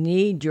because I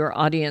need your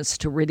audience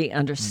to really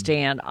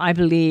understand. I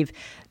believe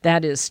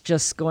that is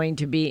just going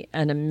to be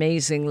an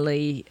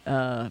amazingly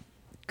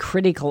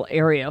critical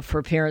area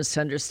for parents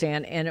to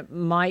understand, and it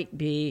might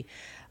be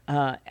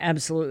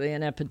absolutely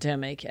an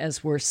epidemic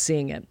as we're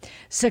seeing it.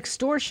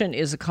 Sextortion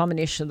is a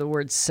combination of the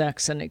words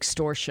sex and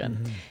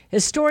extortion.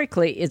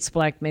 Historically, it's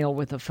blackmail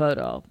with a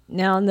photo.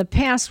 Now, in the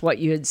past, what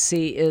you'd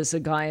see is a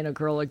guy and a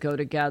girl would go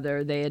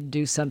together, they'd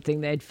do something,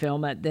 they'd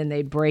film it, then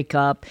they'd break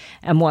up,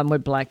 and one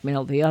would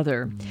blackmail the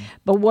other.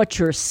 But what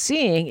you're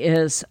seeing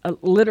is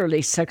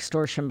literally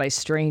sextortion by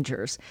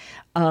strangers.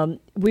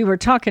 We were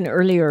talking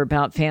earlier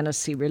about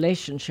fantasy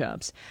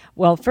relationships.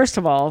 Well, first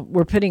of all,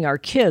 we're putting our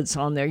kids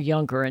on there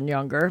younger and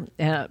younger.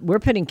 We're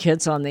putting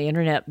kids on the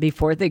internet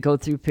before they go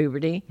through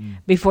puberty,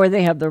 before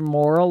they have their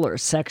moral or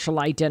sexual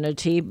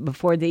identity,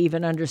 before they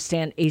even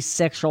understand a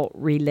sexual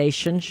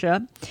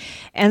relationship.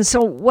 And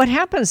so what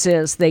happens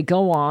is they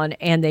go on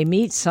and they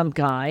meet some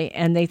guy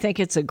and they think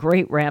it's a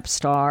great rap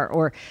star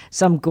or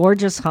some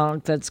gorgeous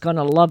hunk that's going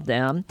to love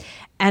them,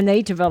 and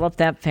they develop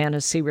that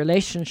fantasy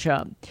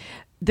relationship.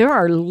 There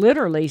are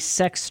literally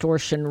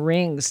sextortion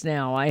rings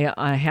now.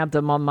 I have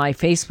them on my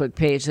Facebook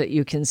page that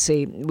you can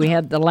see. We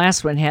had the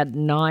last one had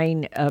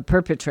 9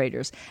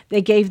 perpetrators.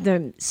 They gave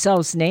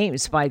themselves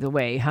names, by the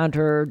way: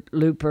 Hunter,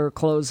 Looper,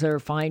 Closer,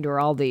 Finder,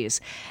 all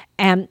these.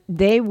 And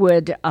they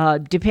would,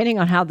 depending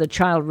on how the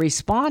child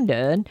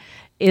responded,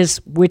 is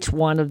which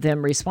one of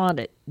them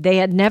responded. They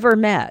had never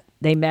met.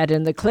 They met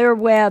in the clear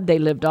web. They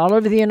lived all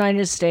over the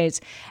United States.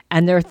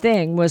 And their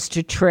thing was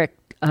to trick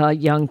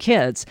young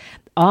kids,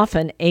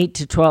 often 8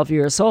 to 12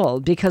 years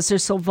old, because they're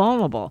so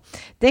vulnerable.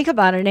 Think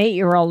about an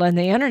 8-year-old on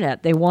the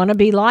internet. They want to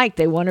be liked.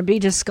 They want to be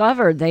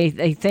discovered. They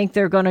think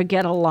they're going to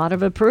get a lot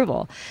of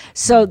approval.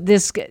 So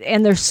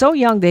and they're so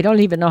young, they don't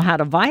even know how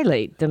to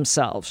violate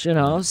themselves,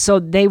 So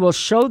they will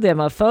show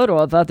them a photo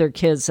of other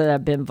kids that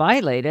have been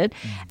violated.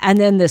 And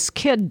then this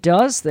kid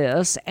does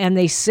this and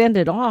they send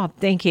it off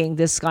thinking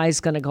this guy's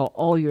going to go,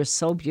 oh, you're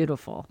so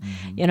beautiful.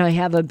 You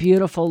have a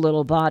beautiful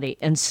little body.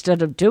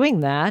 Instead of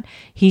doing that,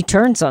 he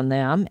turns on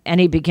them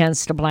and he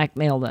begins to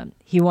blackmail them.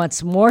 He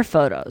wants more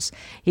photos.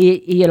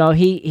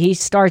 He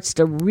starts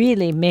to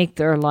really make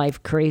their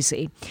life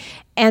crazy.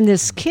 And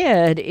this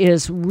kid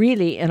is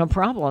really in a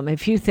problem.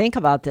 If you think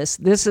about this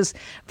is,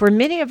 for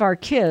many of our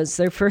kids,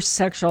 their first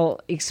sexual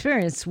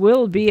experience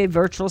will be a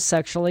virtual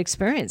sexual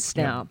experience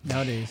now.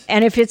 Nowadays.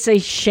 And if it's a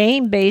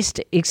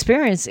shame-based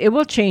experience, it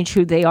will change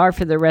who they are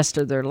for the rest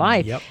of their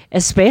life,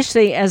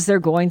 especially as they're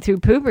going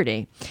through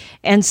puberty.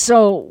 And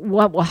so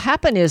what will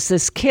happen is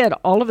this kid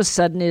all of a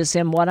sudden is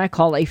in what I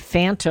call a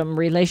phantom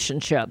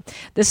relationship.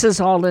 This is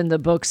all in the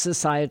book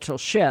Societal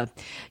Shift.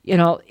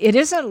 It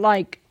isn't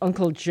like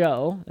Uncle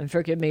Joe, and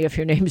forgive me if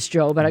your name's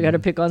Joe, but I got to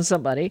pick on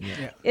somebody.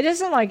 It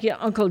isn't like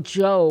Uncle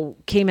Joe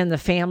came in the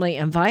family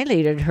and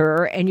violated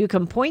her, and you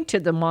can point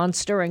to the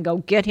monster and go,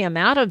 get him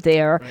out of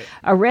there,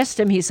 arrest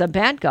him, he's a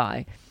bad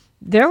guy.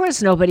 There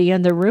was nobody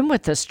in the room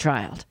with this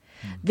child.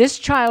 This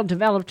child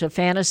developed a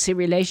fantasy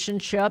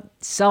relationship,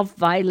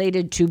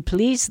 self-violated to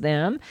please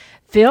them,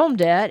 filmed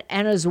it,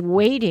 and is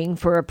waiting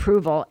for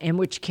approval, in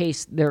which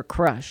case they're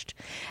crushed.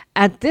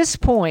 At this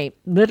point,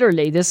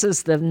 literally, this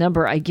is the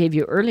number I gave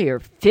you earlier,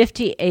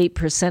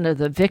 58% of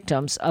the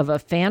victims of a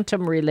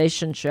phantom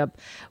relationship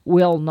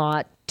will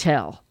not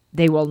tell.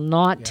 They will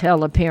not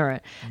tell a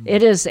parent.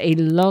 It is a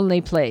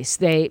lonely place.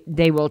 They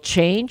will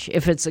change.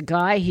 If it's a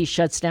guy, he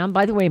shuts down.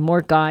 By the way,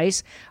 more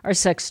guys are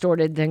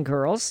sextorted than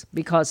girls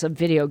because of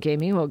video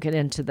gaming. We'll get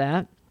into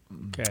that.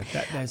 Okay,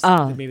 that's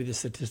maybe the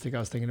statistic I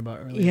was thinking about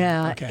earlier.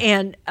 Yeah, okay.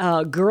 and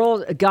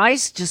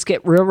guys just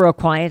get real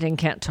quiet and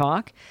can't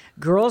talk.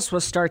 Girls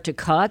will start to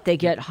cut. They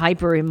get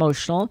hyper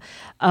emotional.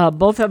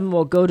 Both of them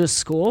will go to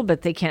school,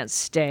 but they can't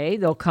stay.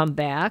 They'll come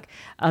back.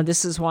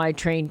 This is why I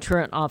train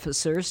truant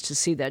officers to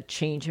see that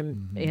change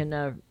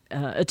in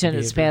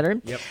attendance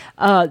pattern.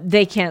 Yep.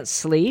 They can't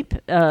sleep.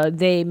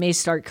 They may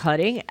start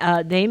cutting.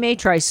 They may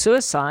try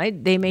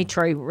suicide. They may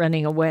try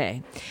running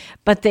away,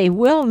 but they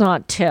will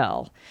not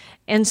tell.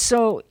 And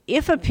so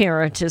if a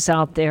parent is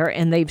out there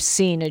and they've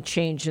seen a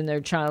change in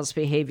their child's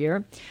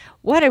behavior,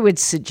 what I would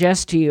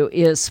suggest to you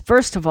is,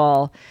 first of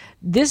all,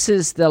 this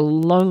is the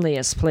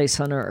loneliest place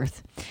on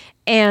earth.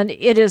 And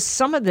it is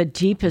some of the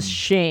deepest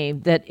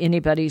shame that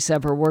anybody's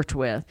ever worked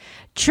with.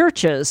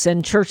 Churches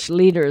and church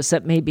leaders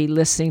that may be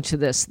listening to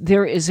this,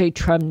 there is a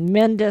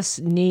tremendous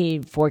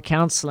need for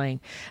counseling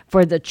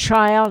for the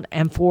child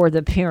and for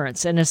the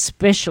parents, and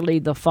especially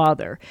the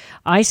father.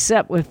 I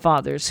sat with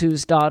fathers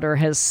whose daughter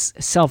has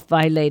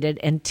self-violated,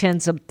 and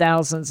tens of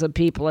thousands of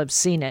people have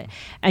seen it,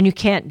 and you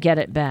can't get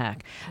it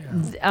back.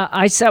 Yeah.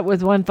 I sat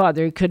with one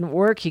father. He couldn't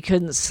work. He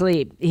couldn't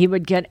sleep. He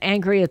would get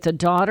angry at the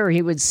daughter.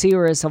 He would see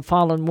her as a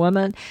fallen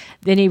woman.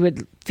 Then he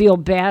would feel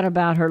bad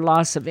about her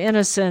loss of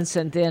innocence,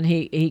 and then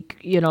he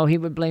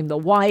would blame the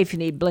wife,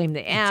 and he'd blame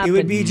the app. It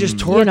would be just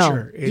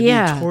torture. It'd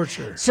be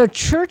torture. So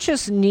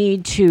churches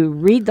need to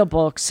read the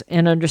books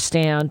and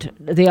understand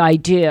the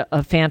idea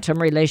of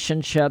phantom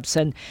relationships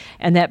and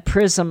that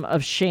prism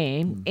of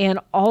shame, and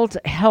all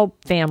to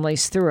help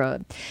families through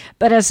it.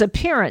 But as a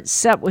parent,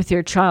 sit with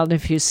your child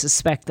if you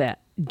suspect that.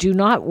 Do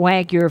not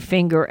wag your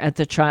finger at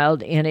the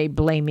child in a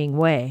blaming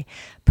way.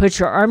 Put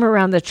your arm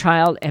around the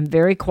child and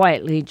very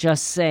quietly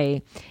just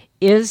say,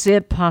 is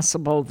it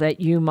possible that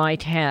you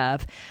might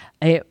have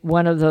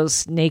one of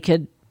those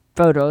naked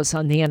photos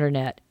on the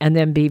internet? And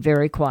then be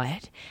very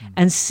quiet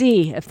and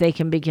see if they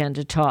can begin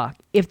to talk.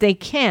 If they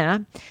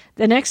can't,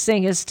 the next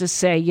thing is to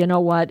say, you know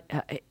what,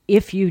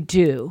 if you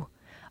do,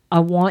 I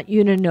want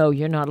you to know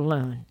you're not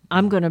alone.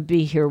 I'm going to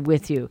be here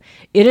with you.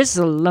 It is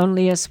the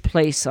loneliest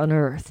place on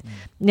earth.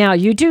 Now,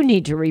 you do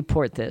need to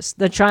report this.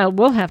 The child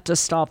will have to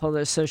stop all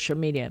their social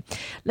media.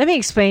 Let me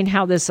explain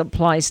how this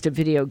applies to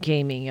video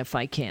gaming, if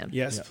I can.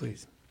 Yes,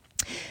 please.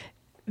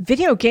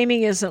 Video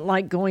gaming isn't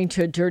like going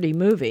to a dirty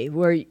movie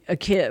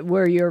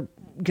where your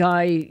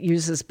guy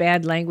uses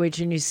bad language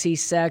and you see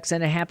sex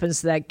and it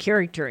happens to that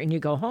character and you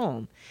go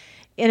home.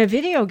 In a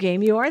video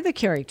game, you are the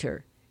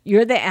character.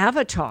 You're the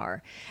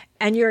avatar.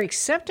 And your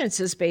acceptance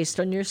is based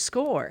on your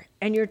score.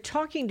 And you're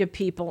talking to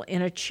people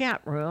in a chat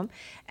room.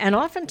 And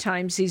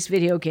oftentimes these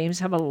video games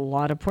have a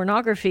lot of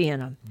pornography in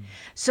them.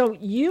 So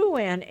you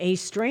and a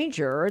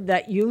stranger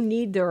that you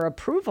need their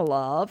approval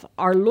of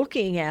are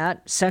looking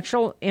at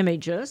sexual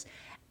images.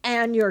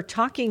 And you're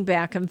talking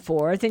back and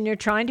forth. And you're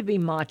trying to be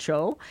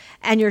macho.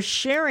 And you're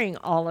sharing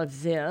all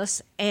of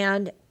this.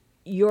 And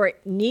your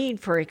need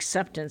for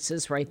acceptance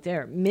is right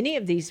there. Many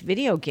of these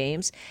video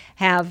games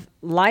have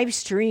live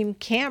stream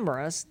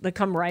cameras that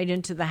come right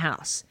into the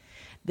house.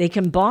 They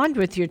can bond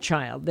with your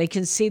child. They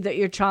can see that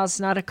your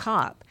child's not a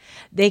cop.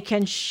 They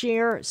can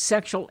share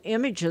sexual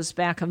images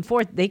back and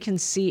forth. They can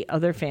see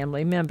other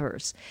family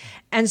members.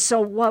 And so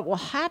what will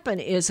happen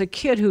is a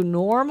kid who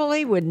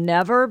normally would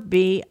never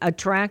be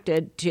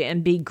attracted to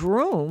and be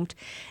groomed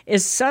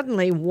is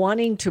suddenly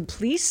wanting to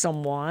please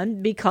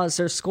someone because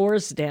their score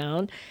is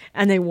down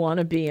and they want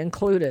to be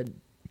included.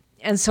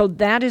 And so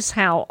that is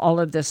how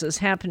all of this is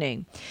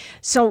happening.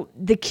 So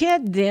the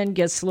kid then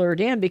gets lured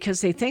in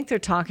because they think they're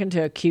talking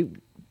to a cute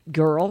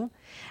girl,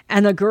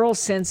 and the girl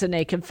sends a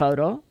naked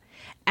photo,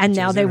 and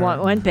now they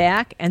want one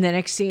back, and the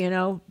next thing you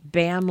know,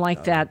 bam,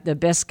 like that, the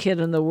best kid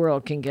in the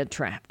world can get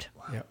trapped.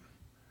 Wow. Yep.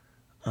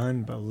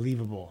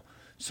 Unbelievable.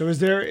 So is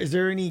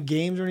there any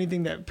games or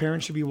anything that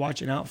parents should be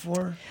watching out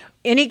for?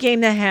 Any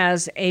game that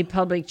has a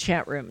public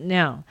chat room.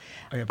 Now,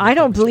 I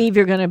don't believe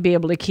you're going to be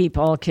able to keep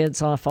all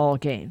kids off all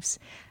games.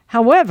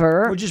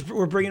 However,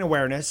 we're bringing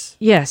awareness.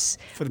 Yes.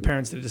 For the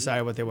parents to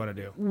decide what they want to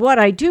do. What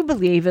I do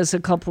believe is a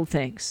couple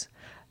things.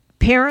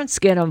 Parents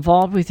get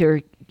involved with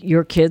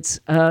your kids'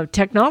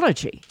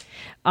 technology.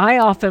 I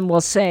often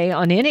will say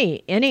on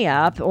any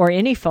app or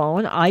any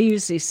phone, I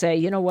usually say,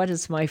 you know what,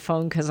 it's my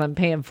phone because I'm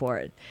paying for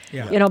it.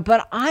 Yeah.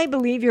 But I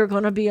believe you're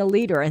going to be a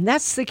leader, and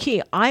that's the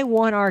key. I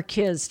want our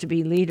kids to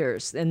be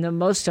leaders in the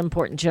most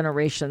important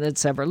generation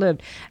that's ever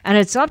lived, and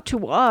it's up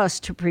to us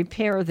to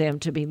prepare them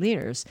to be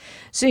leaders.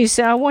 So you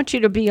say, I want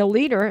you to be a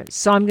leader,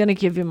 so I'm going to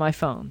give you my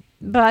phone.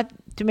 But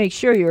to make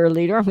sure you're a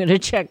leader, I'm going to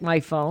check my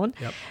phone.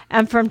 Yep.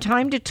 And from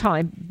time to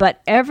time, but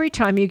every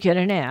time you get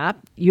an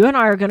app, you and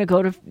I are going to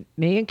go to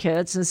Me and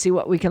Kids and see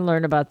what we can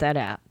learn about that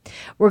app.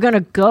 We're going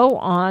to go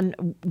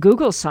on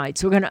Google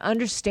sites. We're going to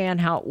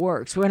understand how it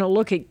works. We're going to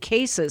look at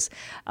cases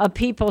of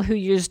people who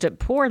used it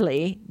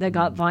poorly that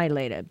got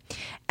violated.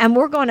 And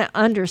we're going to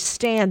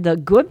understand the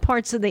good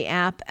parts of the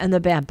app and the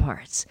bad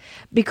parts,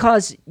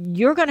 because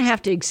you're going to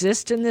have to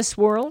exist in this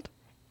world.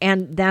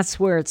 And that's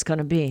where it's going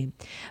to be.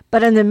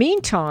 But in the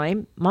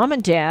meantime, mom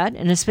and dad,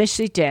 and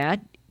especially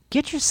dad,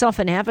 get yourself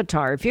an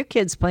avatar. If your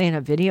kid's playing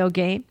a video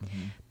game,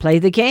 play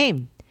the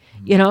game.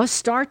 You know,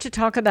 start to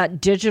talk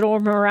about digital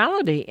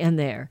morality in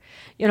there.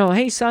 You know,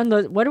 hey, son,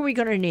 what are we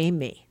going to name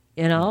me?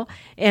 You know,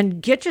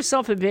 and get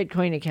yourself a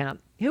Bitcoin account.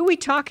 Who are we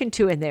talking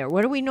to in there?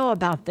 What do we know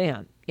about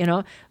them? You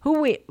know,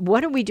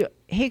 what do we do?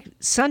 Hey,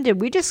 son,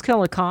 did we just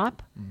kill a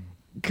cop?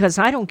 Because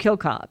I don't kill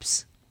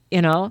cops.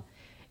 You know,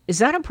 is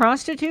that a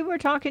prostitute we're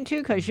talking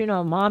to? Because, you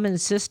know, mom and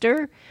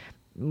sister,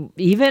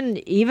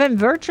 even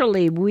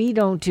virtually, we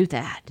don't do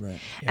that. Right.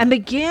 Yeah. And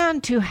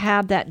begin to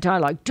have that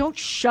dialogue. Don't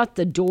shut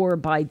the door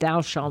by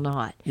thou shalt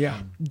not.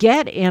 Yeah.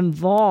 Get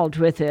involved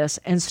with this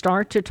and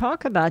start to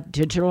talk about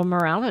digital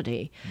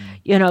morality.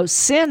 You know,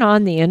 sin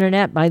on the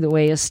internet, by the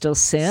way, is still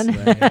sin.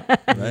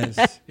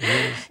 Right.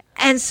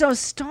 And so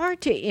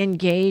start to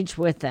engage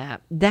with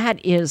that.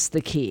 That is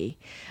the key.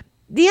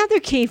 The other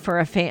key for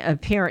a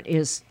parent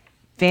is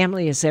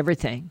family is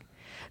everything.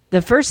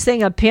 The first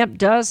thing a pimp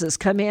does is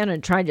come in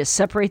and try to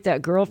separate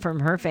that girl from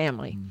her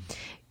family.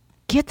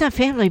 Get that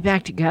family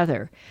back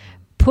together.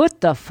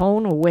 Put the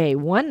phone away.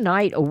 One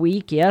night a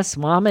week, yes,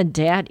 mom and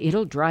dad,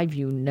 it'll drive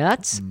you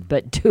nuts,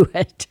 but do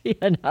it.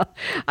 You know,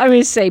 I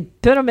mean, say,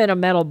 put them in a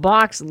metal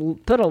box,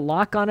 put a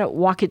lock on it,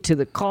 walk it to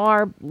the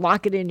car,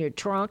 lock it in your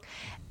trunk,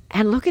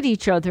 and look at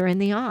each other in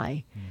the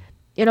eye.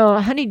 You know,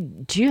 honey,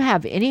 do you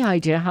have any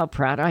idea how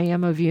proud I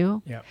am of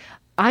you? Yeah.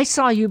 I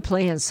saw you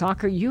playing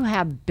soccer. You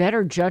have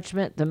better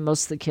judgment than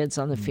most of the kids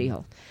on the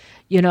field.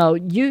 You know,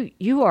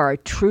 you are a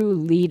true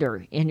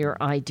leader in your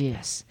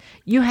ideas.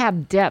 You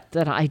have depth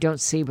that I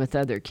don't see with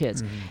other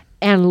kids.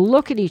 And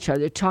look at each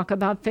other. Talk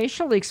about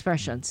facial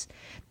expressions.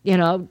 You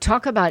know,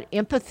 talk about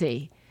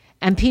empathy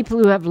and people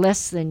who have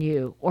less than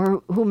you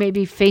or who may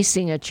be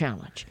facing a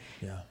challenge.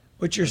 Yeah.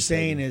 What you're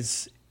saying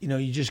is, you know,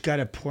 you just got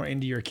to pour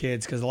into your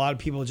kids because a lot of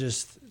people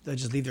they'll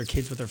just leave their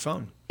kids with their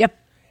phone. Yep.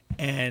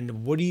 And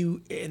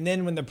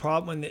then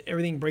when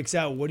everything breaks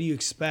out, what do you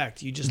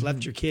expect? You just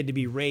left your kid to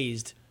be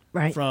raised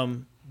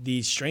from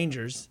these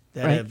strangers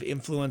that have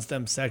influenced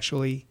them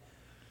sexually,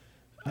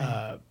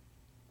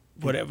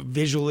 whatever,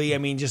 visually. I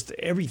mean, just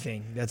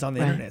everything that's on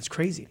the internet. It's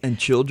crazy. And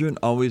children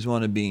always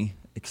want to be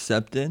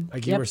accepted,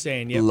 like you were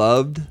saying,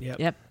 loved,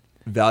 Yep.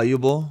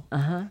 valuable.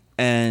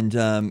 And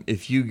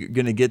if you're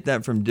going to get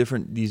that from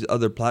these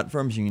other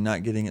platforms and you're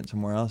not getting it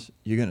somewhere else,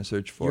 you're going to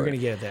search for it. You're going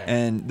to get it there.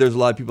 And there's a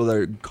lot of people that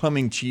are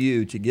coming to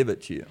you to give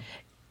it to you.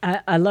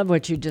 I love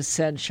what you just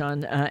said,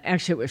 Sean.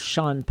 Actually, it was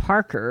Sean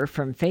Parker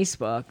from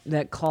Facebook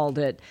that called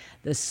it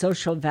the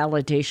social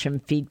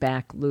validation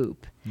feedback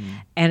loop.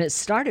 And it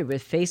started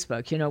with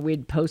Facebook. You know,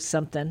 we'd post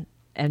something,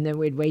 and then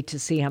we'd wait to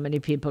see how many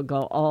people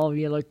go, oh,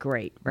 you look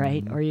great,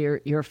 right? Or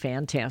you're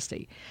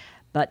fantastic.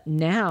 But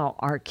now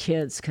our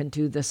kids can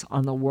do this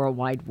on the World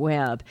Wide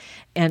Web.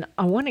 And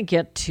I want to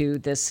get to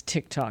this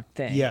TikTok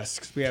thing. Yes,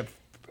 because we have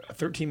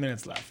 13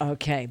 minutes left.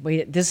 Okay.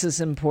 this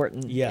is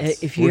important.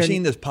 Yes. We're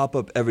seeing this pop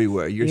up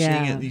everywhere. You're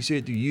seeing it. You see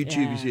it through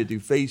YouTube. You see it through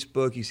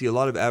Facebook. You see a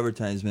lot of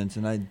advertisements,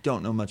 and I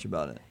don't know much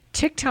about it.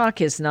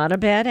 TikTok is not a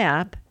bad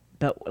app.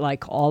 But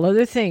like all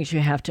other things,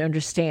 you have to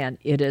understand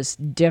it is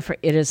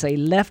different. It is a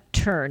left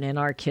turn in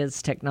our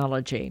kids'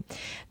 technology.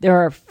 There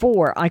are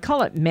 4. I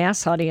call it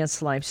mass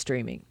audience live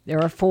streaming.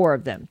 There are 4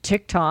 of them.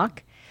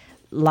 TikTok,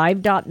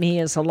 Live.me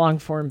is a long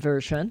form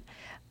version,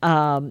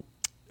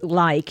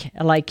 like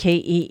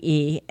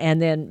KEE,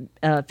 and then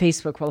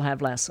Facebook will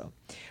have Lasso.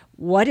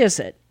 What is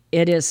it?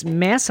 It is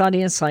mass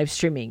audience live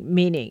streaming,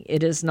 meaning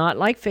it is not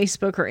like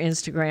Facebook or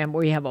Instagram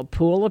where you have a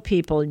pool of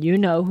people, you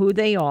know who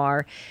they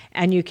are,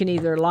 and you can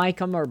either like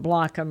them or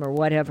block them or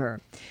whatever.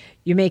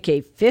 You make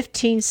a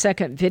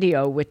 15-second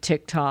video with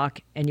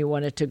TikTok and you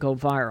want it to go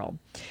viral.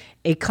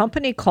 A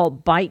company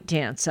called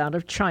ByteDance out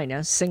of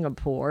China,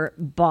 Singapore,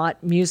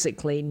 bought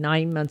Musical.ly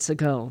 9 months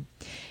ago.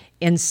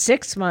 In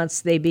 6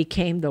 months, they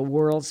became the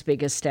world's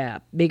biggest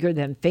app, bigger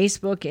than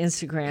Facebook,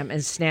 Instagram, and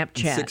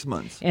Snapchat. In 6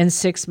 months. In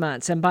 6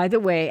 months. And by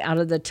the way, out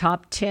of the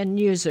top 10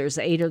 users,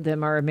 8 of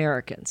them are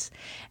Americans.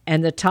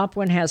 And the top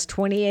one has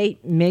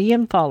 28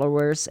 million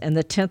followers, and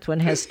the 10th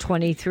one has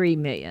 23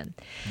 million.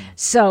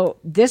 So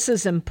this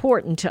is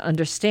important to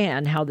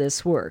understand how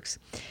this works.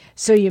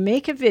 So you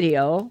make a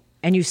video,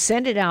 and you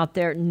send it out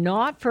there,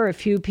 not for a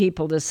few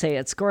people to say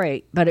it's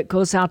great, but it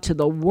goes out to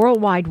the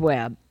World Wide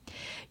Web.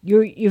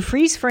 You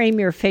freeze frame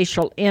your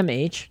facial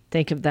image.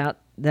 Think of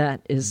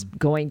that is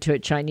going to a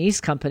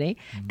Chinese company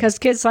because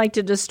kids like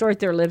to distort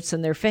their lips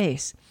and their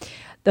face.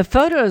 The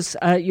photos,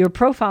 your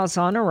profile's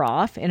on or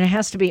off, and it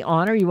has to be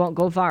on or you won't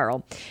go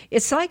viral.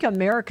 It's like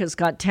America's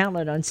Got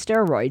Talent on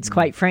steroids,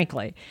 quite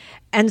frankly.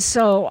 And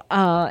so,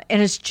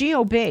 and it's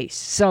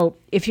geo-based. So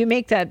if you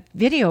make that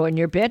video in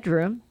your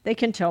bedroom, they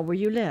can tell where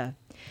you live.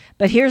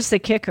 But here's the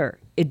kicker.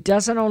 It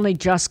doesn't only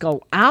just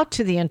go out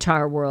to the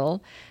entire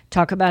world.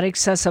 Talk about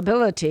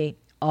accessibility.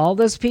 All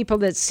those people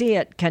that see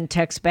it can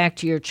text back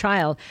to your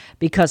child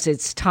because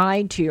it's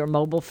tied to your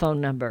mobile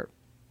phone number.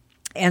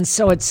 And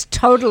so it's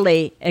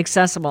totally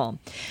accessible.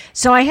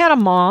 So I had a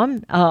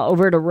mom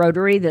over at a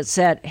Rotary that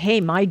said,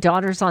 hey, my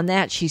daughter's on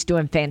that. She's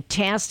doing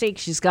fantastic.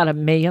 She's got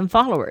 1 million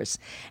followers.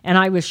 And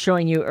I was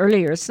showing you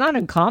earlier, it's not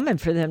uncommon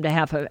for them to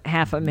have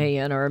half a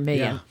million or 1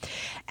 million. Yeah.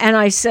 And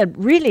I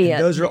said, really?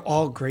 And those are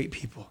all great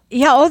people.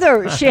 Yeah,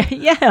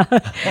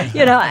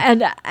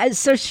 and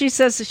so she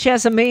says she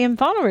has 1 million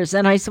followers.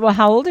 And I said, well,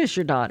 how old is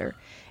your daughter?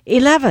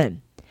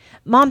 11.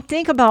 Mom,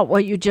 think about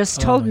what you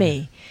just told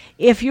me.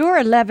 If your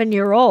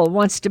 11-year-old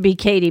wants to be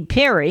Katy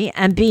Perry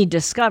and be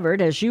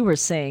discovered, as you were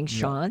saying,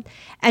 Sean,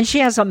 and she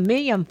has 1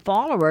 million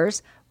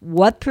followers,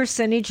 what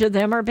percentage of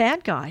them are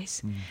bad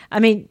guys?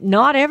 I mean,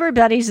 not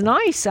everybody's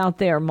nice out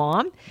there,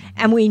 Mom.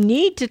 And we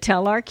need to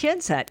tell our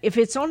kids that. If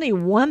it's only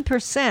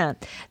 1%,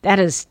 that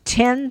is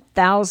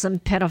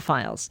 10,000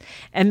 pedophiles.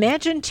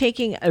 Imagine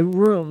taking a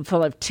room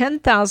full of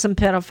 10,000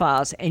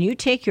 pedophiles, and you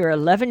take your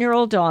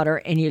 11-year-old daughter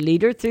and you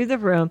lead her through the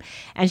room,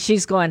 and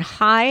she's going,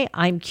 hi,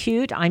 I'm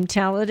cute, I'm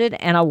talented,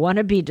 and I want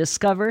to be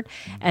discovered.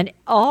 And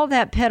all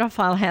that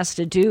pedophile has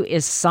to do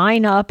is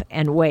sign up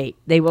and wait.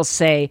 They will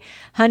say,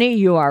 honey,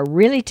 you are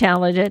really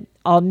talented.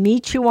 I'll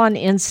meet you on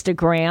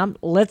Instagram.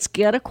 Let's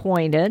get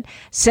acquainted.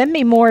 Send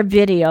me more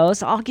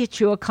videos. I'll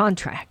get you a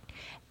contract.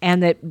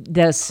 And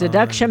the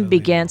seduction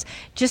begins.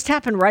 Just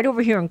happened right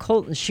over here in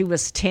Colton. She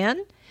was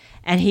 10,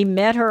 and he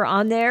met her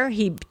on there.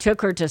 He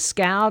took her to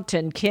Scout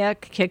and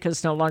Kick. Kick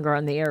is no longer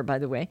on the air, by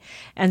the way,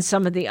 and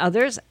some of the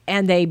others.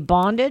 And they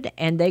bonded,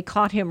 and they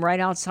caught him right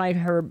outside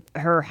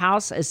her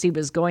house as he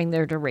was going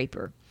there to rape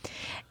her.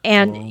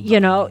 And,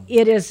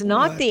 it is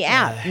not the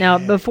app. Now,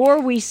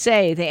 before we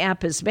say the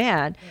app is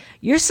bad,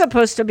 you're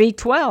supposed to be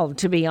 12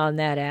 to be on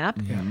that app,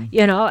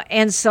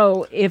 and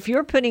so if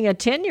you're putting a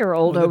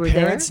 10-year-old over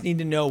there. Parents need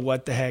to know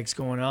what the heck's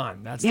going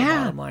on. That's the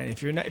bottom line.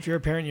 If you're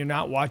a parent, you're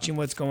not watching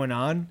what's going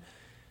on,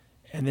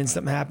 and then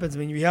something happens, I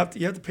mean, you have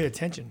to pay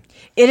attention.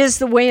 It is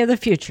the way of the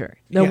future.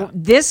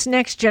 This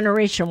next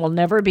generation will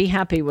never be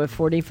happy with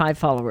 45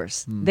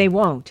 followers. They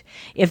won't.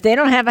 If they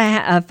don't have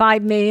a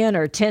 5 million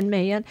or 10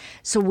 million,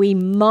 so we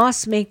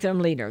must make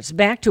them leaders.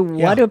 Back to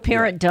what a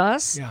parent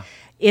does. Yeah.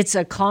 It's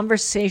a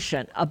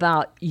conversation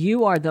about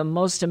you are the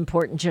most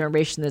important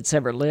generation that's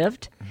ever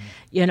lived.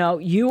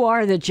 You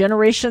are the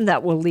generation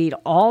that will lead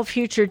all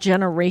future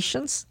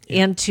generations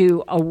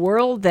into a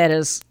world that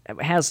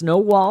has no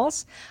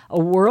walls, a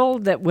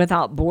world that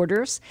without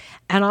borders,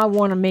 and I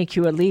want to make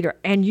you a leader.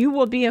 And you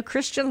will be a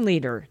Christian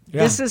leader.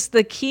 Yeah. This is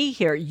the key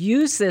here.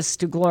 Use this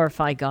to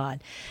glorify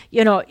God.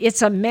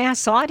 It's a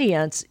mass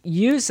audience.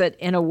 Use it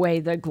in a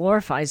way that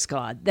glorifies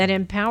God, that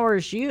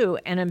empowers you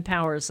and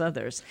empowers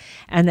others.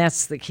 And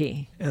that's the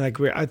key. And I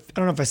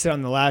don't know if I said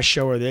on the last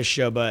show or this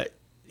show, but,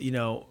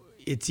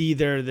 it's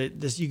either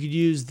that you could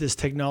use this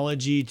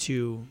technology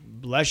to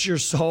bless your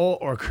soul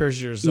or curse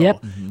your soul.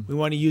 Yep. We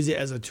want to use it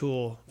as a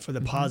tool for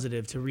the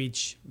positive to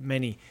reach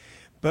many.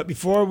 But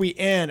before we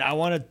end, I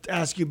want to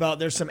ask you about,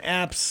 there's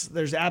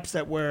apps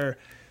that where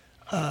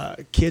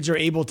kids are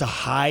able to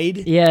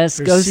hide. Yes,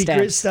 there's ghost secret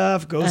apps.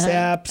 stuff, ghost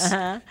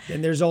apps.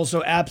 And there's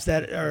also apps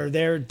that are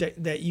there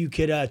that you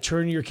could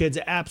turn your kids'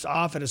 apps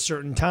off at a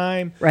certain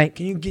time. Right.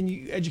 Can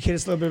you educate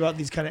us a little bit about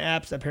these kind of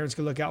apps that parents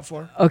can look out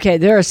for? Okay,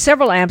 there are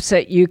several apps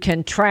that you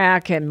can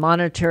track and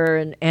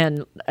monitor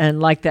and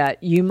like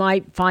that. You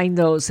might find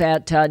those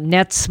at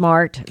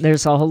NetSmart.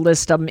 There's a whole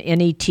list of them,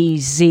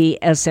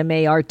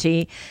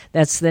 NETZSMART.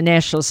 That's the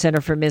National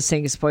Center for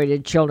Missing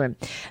Exploited Children.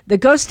 The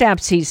ghost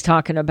apps he's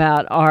talking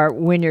about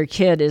are when your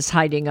kid is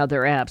hiding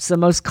other apps. The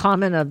most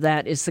common of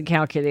that is the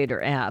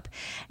calculator app.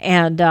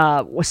 And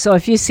so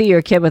if you see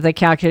your kid with a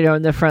calculator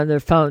on the front of their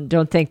phone,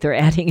 don't think they're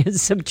adding and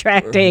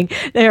subtracting.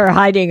 They're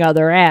hiding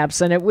other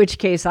apps. And in which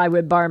case I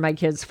would borrow my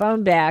kid's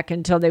phone back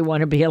until they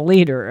want to be a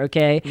leader,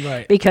 okay?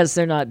 Right. Because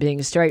they're not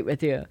being straight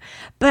with you.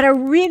 But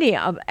really,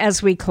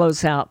 as we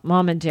close out,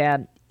 Mom and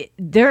Dad,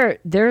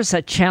 there's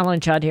a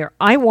challenge out here.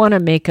 I want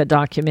to make a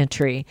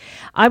documentary.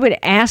 I would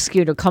ask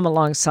you to come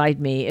alongside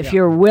me. If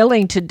you're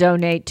willing to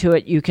donate to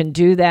it, you can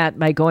do that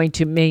by going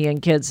to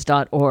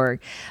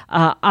millionkids.org.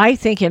 I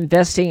think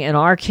investing in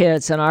our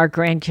kids and our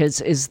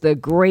grandkids is the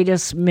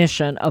greatest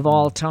mission of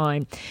all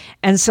time.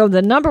 And so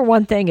the number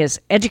one thing is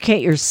educate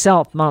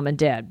yourself, Mom and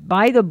Dad.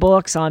 Buy the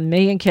books on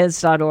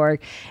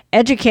millionkids.org.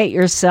 Educate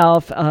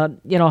yourself.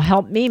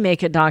 Help me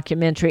make a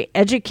documentary.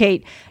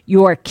 Educate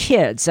your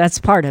kids. That's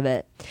part of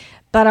it.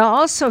 But I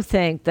also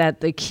think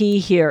that the key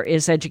here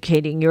is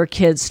educating your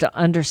kids to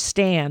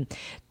understand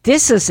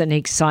this is an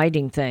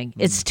exciting thing.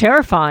 It's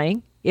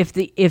terrifying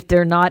if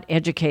they're not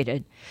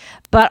educated.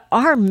 But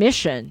our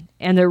mission,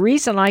 and the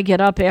reason I get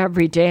up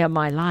every day of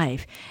my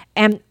life,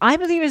 and I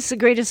believe it's the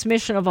greatest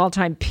mission of all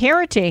time.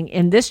 Parenting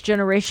in this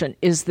generation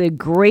is the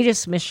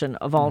greatest mission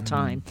of all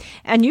time.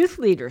 And youth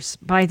leaders,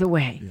 by the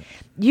way,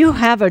 you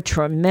have a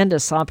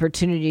tremendous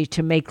opportunity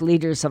to make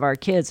leaders of our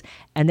kids,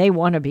 and they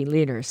want to be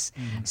leaders.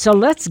 So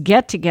let's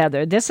get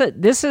together. This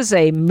is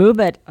a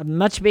movement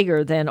much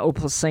bigger than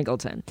Opal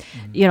Singleton.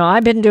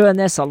 I've been doing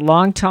this a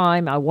long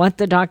time. I want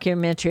the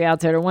documentary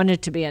out there. I want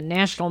it to be a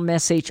national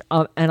message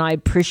and I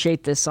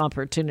appreciate this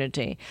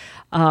opportunity.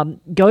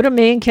 Go to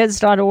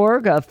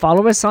meandkids.org.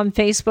 Follow us on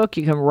Facebook.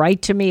 You can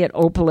write to me at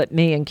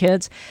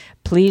opal@meandkids.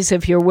 Please,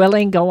 if you're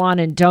willing, go on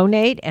and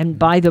donate and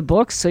buy the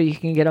books so you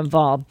can get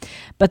involved.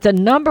 But the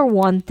number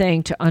one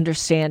thing to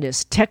understand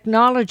is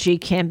technology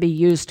can be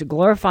used to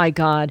glorify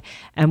God,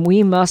 and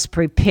we must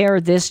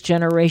prepare this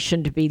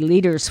generation to be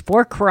leaders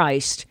for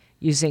Christ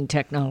using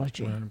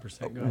technology.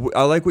 100%.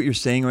 I like what you're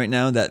saying right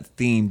now, that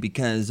theme,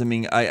 because, I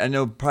mean, I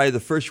know probably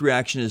the first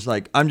reaction is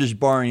like, I'm just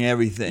borrowing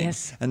everything.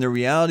 Yes. And the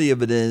reality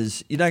of it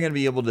is, you're not going to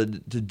be able to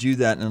do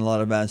that in a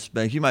lot of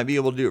aspects. You might be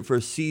able to do it for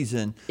a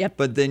season,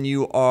 but then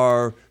you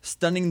are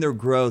stunning their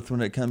growth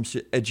when it comes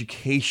to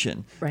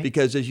education. Right.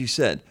 Because, as you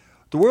said,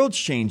 the world's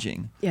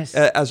changing. Yes.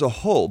 As a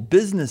whole,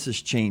 business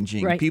is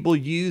changing. Right. People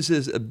use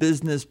as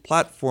business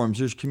platforms.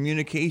 There's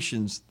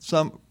communications,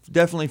 some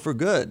definitely for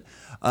good.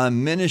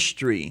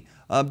 Ministry,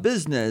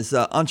 business,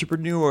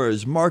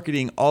 entrepreneurs,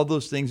 marketing, all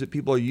those things that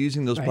people are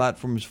using those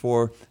platforms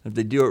for. If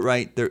they do it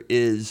right, there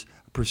is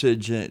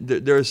precision.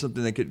 There is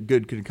something that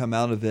could come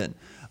out of it.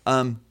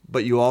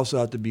 But you also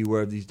have to be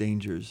aware of these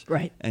dangers,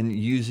 and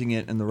using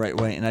it in the right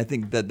way. And I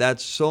think that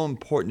that's so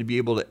important, to be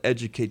able to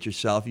educate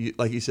yourself.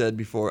 Like you said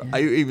before,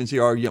 I even see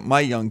my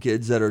young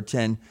kids that are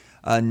 10,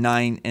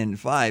 9, and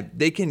 5.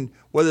 They can,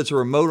 whether it's a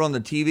remote on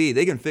the TV,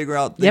 they can figure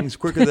out things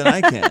quicker than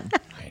I can.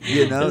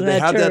 You know, they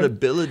have that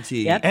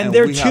ability. And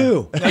they're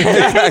two.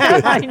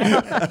 I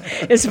know.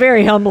 It's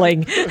very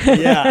humbling.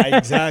 Yeah,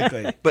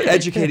 exactly. But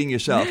educating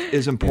yourself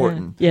is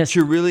important. Yes.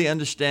 To really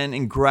understand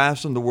and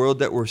grasp on the world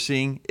that we're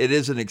seeing. It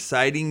is an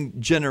exciting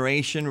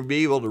generation. We'll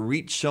be able to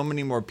reach so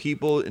many more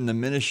people in the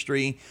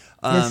ministry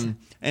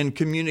and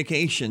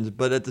communications.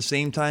 But at the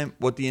same time,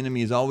 what the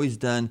enemy has always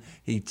done,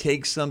 he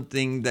takes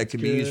something that could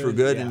be used for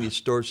good and he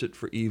distorts it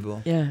for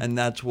evil. Yeah. And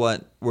that's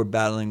what we're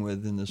battling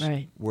with in this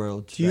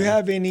world today. Do you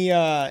have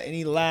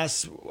any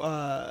last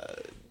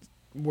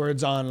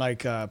words on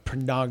like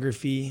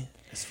pornography,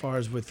 as far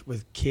as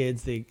with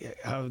kids,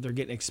 how they're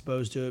getting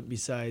exposed to it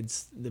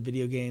besides the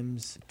video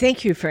games?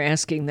 Thank you for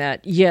asking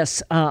that.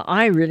 Yes,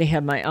 I really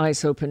had my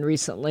eyes open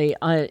recently.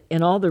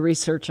 In all the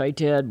research I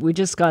did, we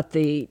just got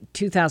the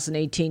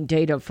 2018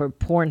 data for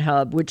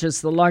Pornhub, which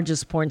is the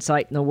largest porn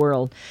site in the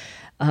world.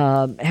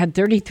 Had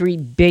 33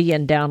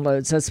 billion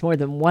downloads. That's more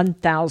than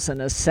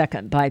 1,000 a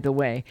second, by the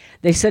way.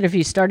 They said if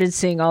you started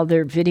seeing all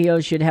their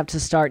videos, you'd have to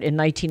start in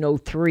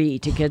 1903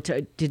 to get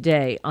to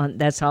today.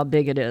 That's how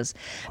big it is.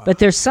 Wow. But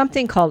there's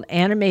something called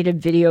animated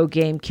video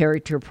game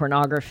character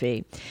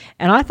pornography.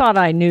 And I thought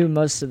I knew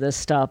most of this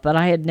stuff, but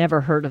I had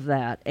never heard of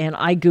that. And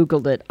I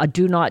Googled it. I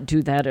do not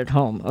do that at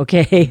home,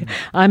 okay?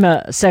 I'm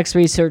a sex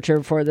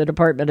researcher for the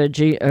Department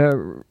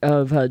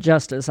of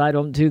Justice. I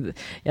don't do,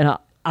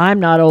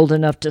 I'm not old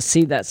enough to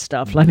see that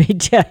stuff, let me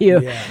tell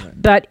you. Yeah.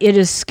 But it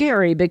is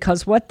scary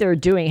because what they're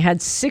doing had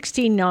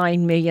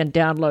 69 million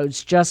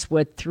downloads just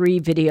with 3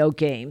 video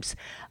games.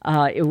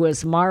 It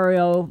was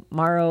Mario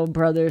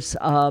Brothers,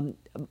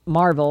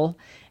 Marvel,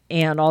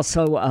 and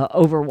also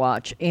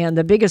Overwatch. And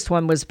the biggest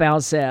one was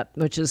Bowsette,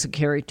 which is a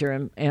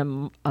character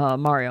in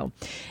Mario.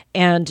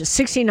 And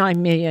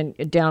 69 million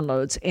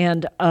downloads.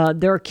 And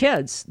there are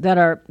kids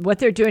what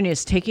they're doing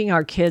is taking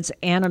our kids'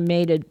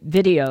 animated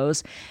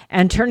videos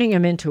and turning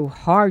them into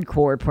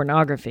hardcore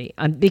pornography.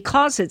 And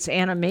because it's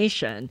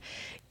animation,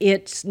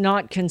 it's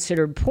not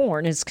considered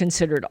porn, it's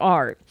considered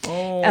art.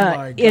 Oh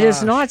my gosh. It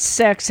is not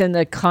sex in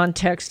the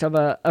context of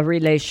a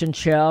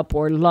relationship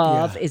or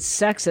love. Yeah. It's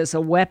sex as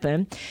a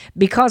weapon.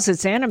 Because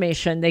it's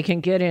animation, they can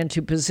get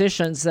into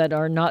positions that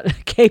are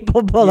not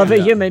capable of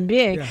a human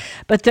being. Yeah.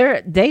 But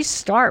they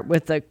start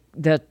with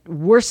the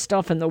worst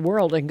stuff in the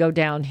world and go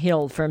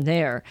downhill from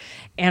there.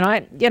 And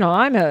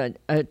I'm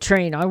a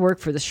trained, I work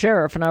for the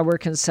sheriff and I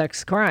work in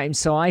sex crime,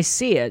 so I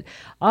see it.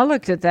 I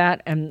looked at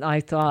that and I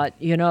thought,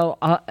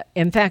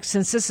 in fact,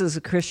 since this is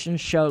a Christian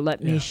show,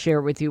 let me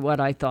share with you what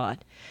I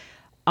thought.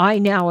 I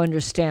now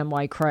understand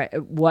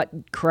what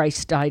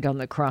Christ died on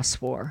the cross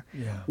for.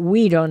 Yeah.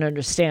 We don't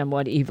understand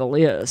what evil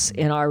is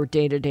in our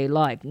day-to-day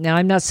life. Now,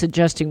 I'm not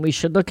suggesting we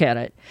should look at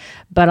it,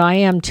 but I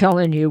am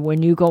telling you,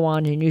 when you go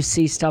on and you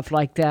see stuff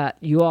like that,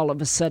 you all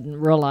of a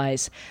sudden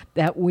realize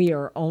that we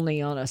are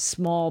only on a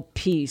small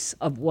piece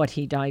of what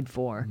he died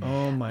for.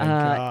 Oh my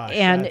gosh,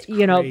 and that's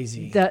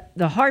crazy.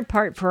 The hard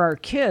part for our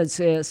kids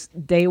is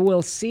they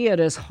will see it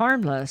as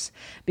harmless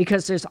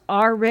because there's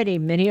already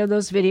many of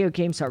those video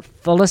games are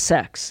full of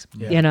sex.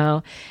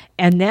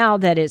 And now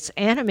that it's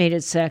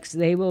animated sex,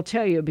 they will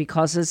tell you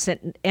because it's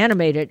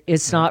animated,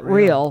 it's not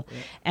real,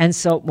 and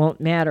so it won't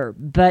matter.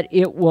 But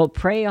it will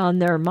prey on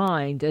their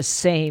mind the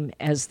same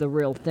as the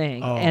real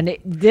thing. Oh. And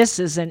this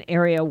is an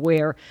area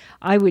where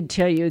I would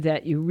tell you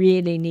that you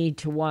really need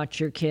to watch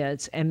your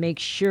kids and make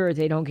sure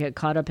they don't get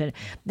caught up in it.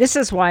 This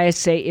is why I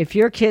say if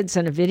your kid's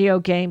in a video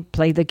game,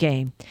 play the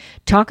game.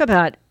 Talk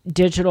about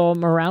digital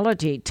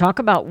morality. Talk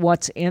about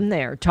what's in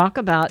there. Talk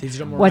about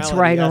what's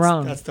right and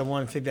wrong. That's the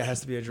one thing that has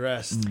to be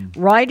addressed.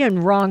 Right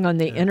and wrong on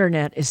the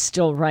internet is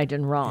still right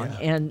and wrong.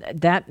 Yeah. And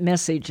that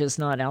message is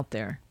not out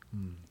there.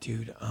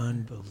 Dude,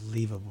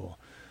 unbelievable.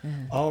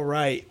 All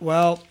right.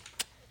 Well,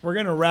 we're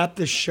going to wrap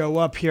this show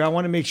up here. I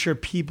want to make sure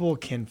people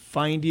can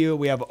find you.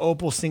 We have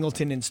Opal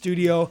Singleton in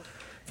studio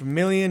from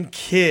Million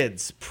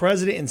Kids,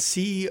 president and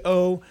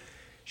CEO.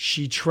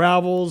 She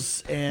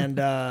travels and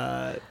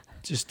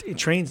just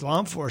trains law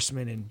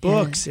enforcement in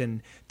books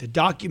and the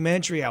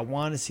documentary. I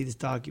want to see this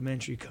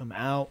documentary come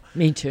out.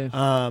 Me too.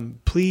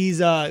 Please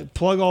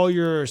plug all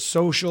your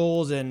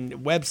socials and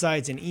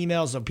websites and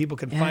emails so people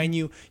can find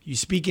you. You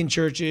speak in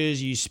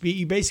churches.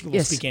 You basically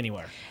will speak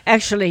anywhere.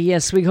 Actually,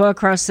 yes, we go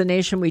across the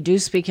nation. We do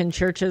speak in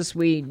churches.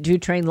 We do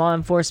train law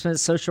enforcement,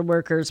 social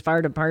workers,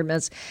 fire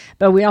departments,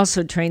 but we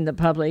also train the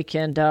public,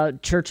 and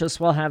churches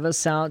will have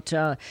us out.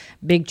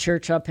 Big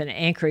church up in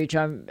Anchorage,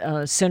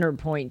 Center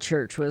Point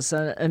Church was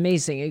an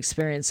amazing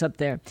experience up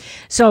there.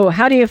 So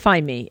how do you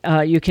find me?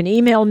 You can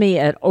email me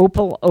at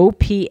opal,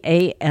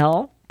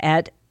 O-P-A-L,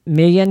 at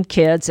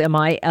millionkids,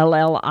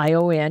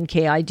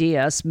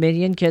 MILLIONKIDS,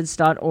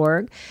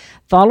 millionkids.org.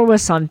 Follow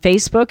us on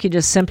Facebook. You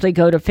just simply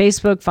go to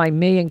Facebook, find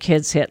Million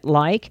Kids, hit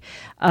like.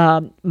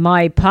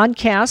 My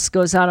podcast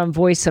goes out on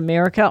Voice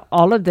America.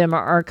 All of them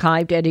are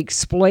archived at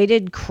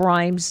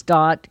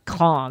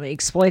exploitedcrimes.com.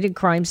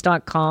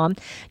 Exploitedcrimes.com.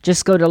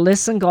 Just go to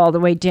listen, go all the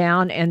way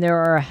down, and there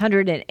are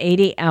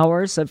 180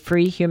 hours of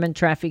free human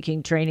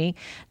trafficking training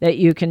that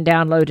you can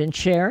download and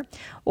share.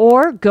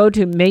 Or go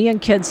to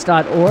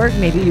millionkids.org.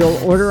 Maybe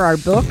you'll order our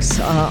books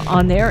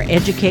on there.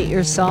 Educate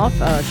yourself.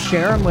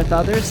 Share them with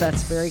others.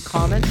 That's very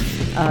common.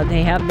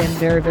 They have been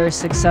very, very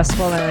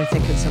successful, and I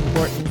think it's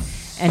important.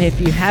 And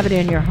if you have it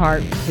in your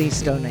heart, please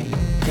donate.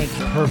 Thank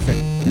you. Perfect.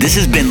 This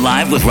has been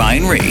Live with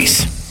Ryan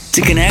Reese.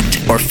 To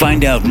connect or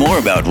find out more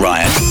about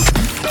Ryan,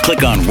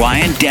 click on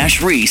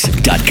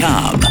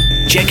ryan-reese.com.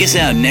 Check us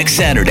out next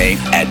Saturday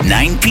at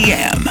 9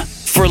 p.m.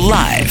 for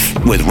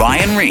Live with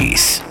Ryan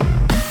Reese.